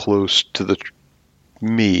uncomfortably close to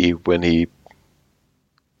me when he.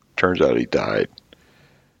 Turns out he died.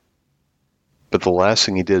 But the last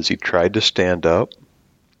thing he did is he tried to stand up,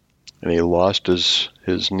 and he lost his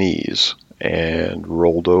knees and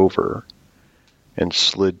rolled over and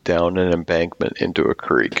slid down an embankment into a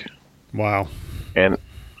creek. Wow. And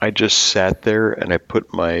I just sat there and I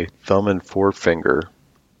put my thumb and forefinger,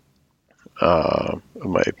 my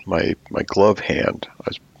glove hand, I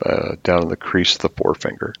was down in the crease of the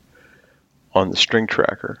forefinger, on the string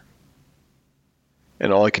tracker.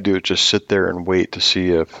 And all I could do was just sit there and wait to see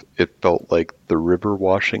if it felt like the river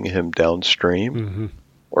washing him downstream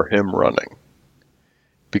or him running.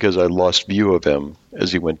 Because I lost view of him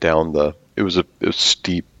as he went down it was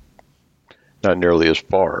steep, not nearly as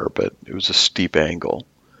far, but it was a steep angle.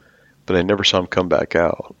 But I never saw him come back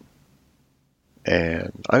out.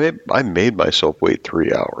 and I made myself wait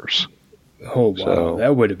 3 hours. Oh, wow. So-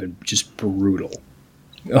 That would have been just brutal.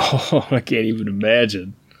 Oh, I can't even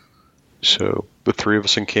imagine. So the three of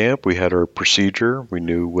us in camp, we had our procedure. We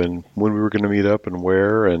knew when we were going to meet up and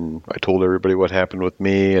where, and I told everybody what happened with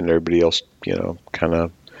me, and everybody else, kind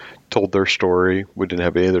of told their story. We didn't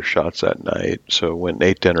have any other shots that night, so went and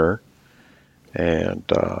ate dinner, and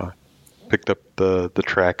picked up the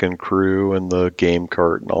tracking crew and the game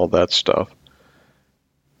cart and all that stuff.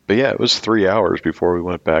 But yeah, it was 3 hours before we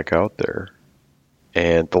went back out there.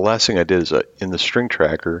 And the last thing I did is in the string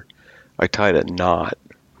tracker, I tied a knot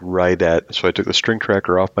so I took the string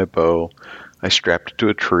tracker off my bow, I strapped it to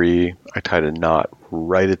a tree, I tied a knot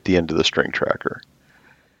right at the end of the string tracker.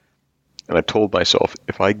 And I told myself,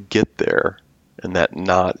 if I get there and that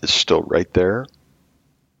knot is still right there,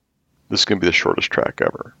 this is going to be the shortest track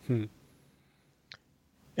ever. And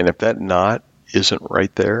if that knot isn't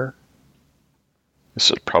right there, this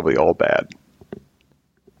is probably all bad.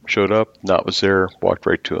 Showed up, knot was there, walked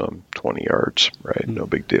right to him, 20 yards, right? No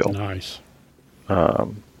big deal. Nice.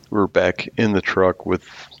 We were back in the truck with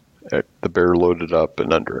the bear loaded up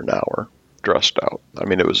in under an hour, dressed out. I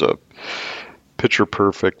mean, it was a picture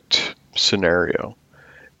perfect scenario,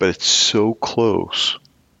 but it's so close.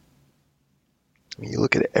 I mean, you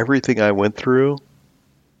look at everything I went through,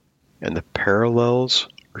 and the parallels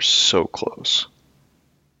are so close.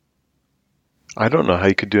 I don't know how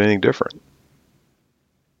you could do anything different.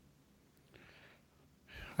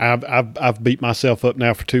 I've beat myself up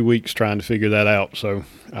now for 2 weeks trying to figure that out. So,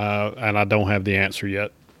 and I don't have the answer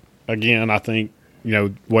yet. Again, I think,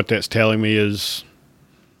 what that's telling me is,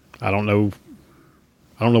 I don't know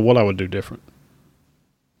what I would do different.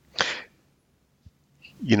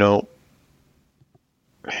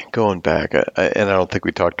 Going back, and I don't think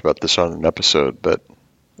we talked about this on an episode, but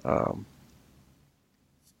a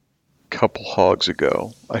couple hogs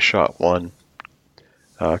ago, I shot one,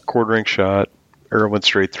 quartering shot, arrow went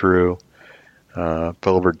straight through, fell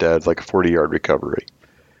over dead, like a 40-yard recovery.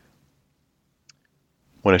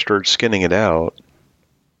 When I started skinning it out,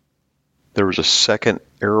 there was a second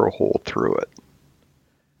arrow hole through it.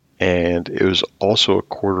 And it was also a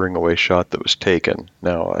quartering away shot that was taken.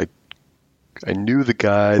 Now, I knew the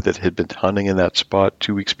guy that had been hunting in that spot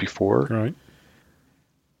 2 weeks before. Right.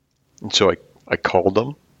 And so I called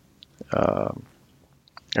him.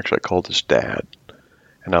 Actually, I called his dad.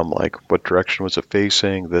 And I'm like, what direction was it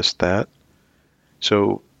facing? This, that.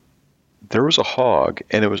 So there was a hog,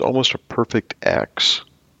 and it was almost a perfect X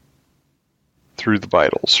through the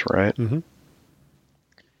vitals, right? Mm-hmm.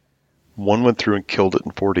 One went through and killed it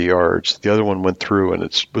in 40 yards. The other one went through, and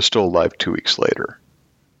it was still alive 2 weeks later.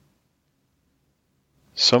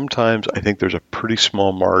 Sometimes I think there's a pretty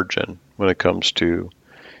small margin when it comes to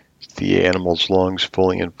the animal's lungs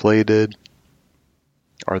fully inflated.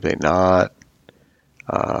 Are they not?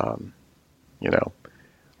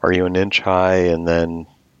 Are you an inch high and then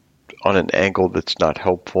on an angle that's not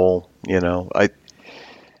helpful?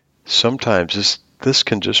 Sometimes this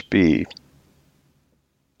can just be.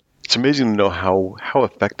 It's amazing to know how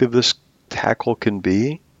effective this tackle can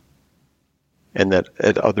be, and that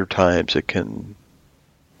at other times you can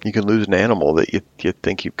lose an animal that you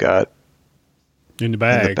think you've got In the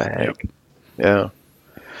bag. Yep. Yeah,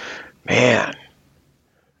 man.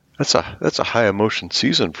 That's a high emotion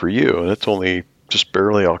season for you, and it's only just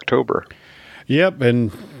barely October. Yep,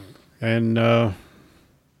 and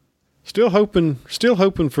still hoping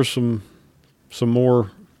for some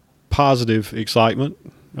more positive excitement.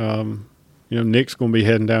 Nick's going to be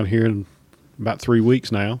heading down here in about 3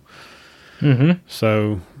 weeks now. Mm-hmm.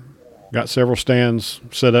 So got several stands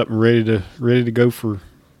set up and ready to go for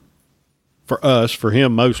us, for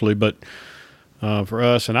him mostly, but for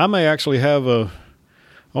us. And I may actually have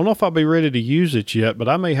I don't know if I'll be ready to use it yet, but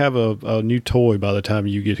I may have a new toy by the time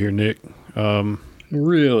you get here, Nick.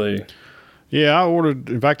 Really? Yeah,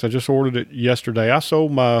 in fact, I just ordered it yesterday. I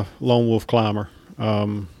sold my Lone Wolf Climber,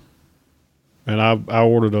 and I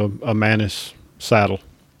ordered a Manus saddle.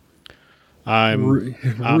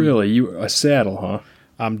 Really? A saddle, huh?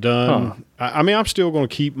 I'm done. Huh. I'm still going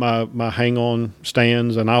to keep my hang-on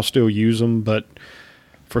stands, and I'll still use them, but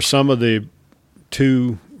for some of the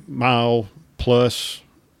 2 mile plus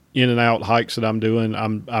in and out hikes that I'm doing,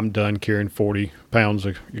 I'm done carrying 40 pounds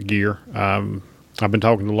of gear. I've been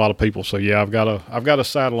talking to a lot of people, so yeah, I've got a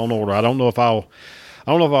saddle on order. I don't know if I'll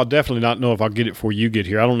definitely not know if I'll get it before you get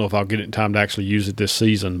here. I don't know if I'll get it in time to actually use it this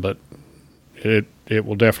season, but it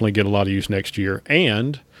will definitely get a lot of use next year.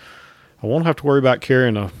 And I won't have to worry about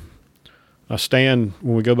carrying a stand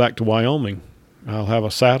when we go back to Wyoming. I'll have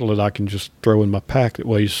a saddle that I can just throw in my pack that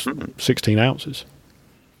weighs 16 ounces.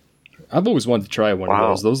 I've always wanted to try one of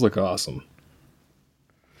those. Those look awesome.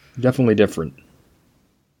 Definitely different.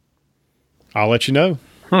 I'll let you know.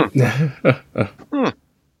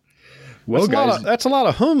 Well, guys, that's a lot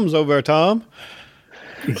of hums over there, Tom.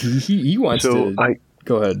 He wants to.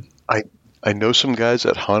 Go ahead. I know some guys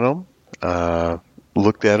that hunt them.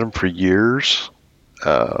 Looked at them for years.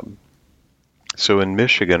 So in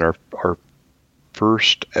Michigan, our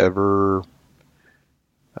first ever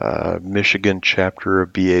Michigan chapter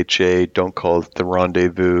of BHA, don't call it the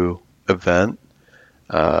Rendezvous event,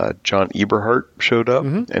 John Eberhardt showed up,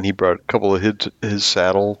 and he brought a couple of his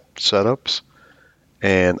saddle setups,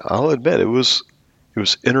 and I'll admit it was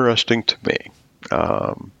interesting to me.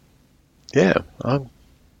 I'll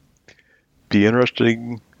be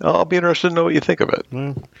interested to know what you think of it.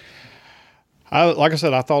 Well, like I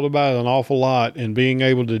said, I thought about it an awful lot, and being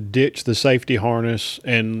able to ditch the safety harness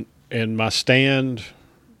and my stand,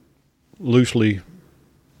 loose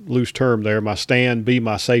term there, my stand be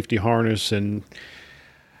my safety harness, and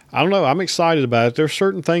I don't know, I'm excited about it. There's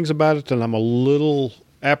certain things about it that I'm a little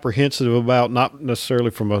apprehensive about, not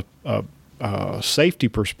necessarily from a safety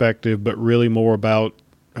perspective, but really more about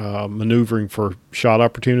maneuvering for shot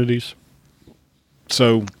opportunities.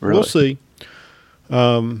 So We'll see.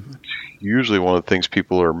 Usually one of the things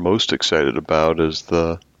people are most excited about is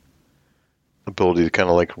the ability to kind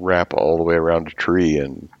of like wrap all the way around a tree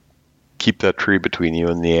and keep that tree between you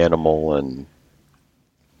and the animal and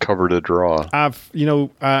cover to draw. I've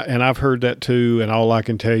heard that too, and all I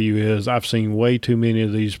can tell you is I've seen way too many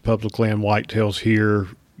of these public land whitetails here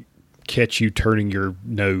catch you turning your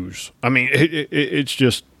nose. I mean, it's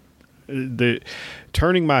just the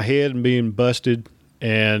turning my head and being busted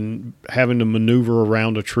and having to maneuver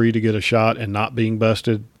around a tree to get a shot and not being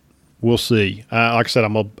busted. We'll see. Like I said,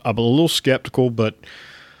 I'm a little skeptical, but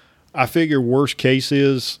I figure worst case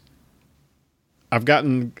is I've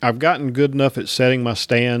gotten good enough at setting my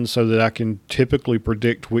stand so that I can typically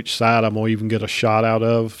predict which side I'm going to even get a shot out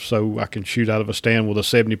of, so I can shoot out of a stand with a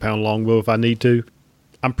 70-pound longbow if I need to.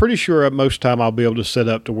 I'm pretty sure most of the time I'll be able to set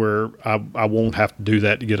up to where I won't have to do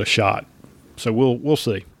that to get a shot. So we'll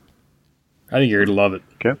see. I think you're going to love it.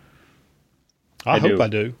 Okay. I hope I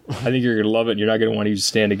do. I think you're going to love it, and you're not going to want to use a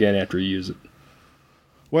stand again after you use it.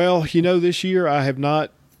 Well, this year I have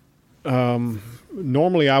not.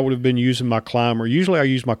 Normally I would have been using my climber. Usually I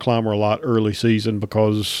use my climber a lot early season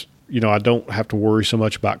because, I don't have to worry so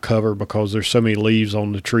much about cover because there's so many leaves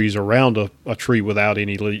on the trees around a tree without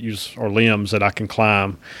any leaves or limbs that I can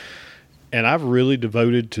climb. And I've really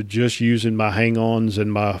devoted to just using my hang-ons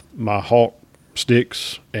and my hawk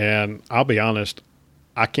sticks, and I'll be honest,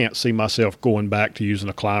 I can't see myself going back to using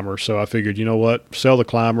a climber, so I figured, you know what, sell the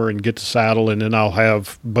climber and get the saddle, and then I'll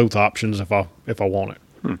have both options if I want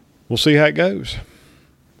it. We'll see how it goes.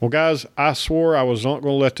 Well, guys, I swore I was not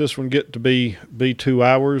going to let this one get to be 2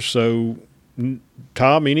 hours, so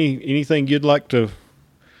Tom, anything you'd like to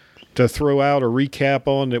throw out or recap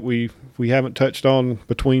on that we haven't touched on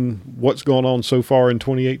between what's going on so far in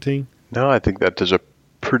 2018? No, I think that does a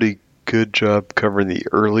pretty good job covering the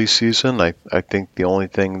early season. I think the only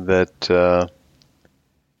thing that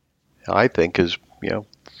I think is,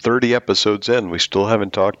 30 episodes in, we still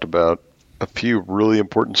haven't talked about a few really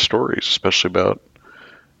important stories, especially about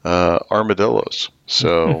armadillos.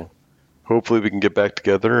 So hopefully we can get back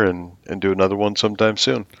together and do another one sometime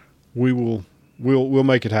soon. We'll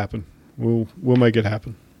make it happen. We'll make it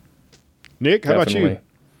happen. Nick, how about you?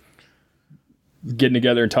 Getting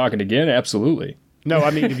together and talking again? Absolutely. No,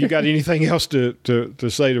 I mean, have you got anything else to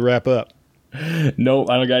say to wrap up? No,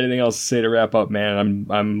 I don't got anything else to say to wrap up, man.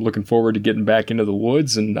 I'm looking forward to getting back into the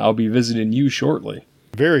woods, and I'll be visiting you shortly.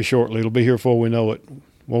 Very shortly. It'll be here before we know it.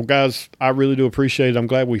 Well, guys, I really do appreciate it. I'm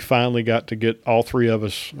glad we finally got to get all three of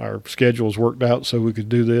us, our schedules worked out so we could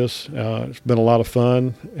do this. It's been a lot of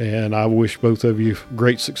fun, and I wish both of you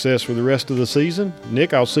great success for the rest of the season.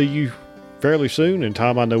 Nick, I'll see you fairly soon, and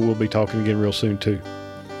Tom, I know we'll be talking again real soon too.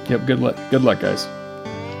 Yep, good luck. Good luck, guys.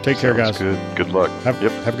 Take care, guys. Good luck. Have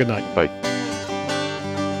a good night. Bye.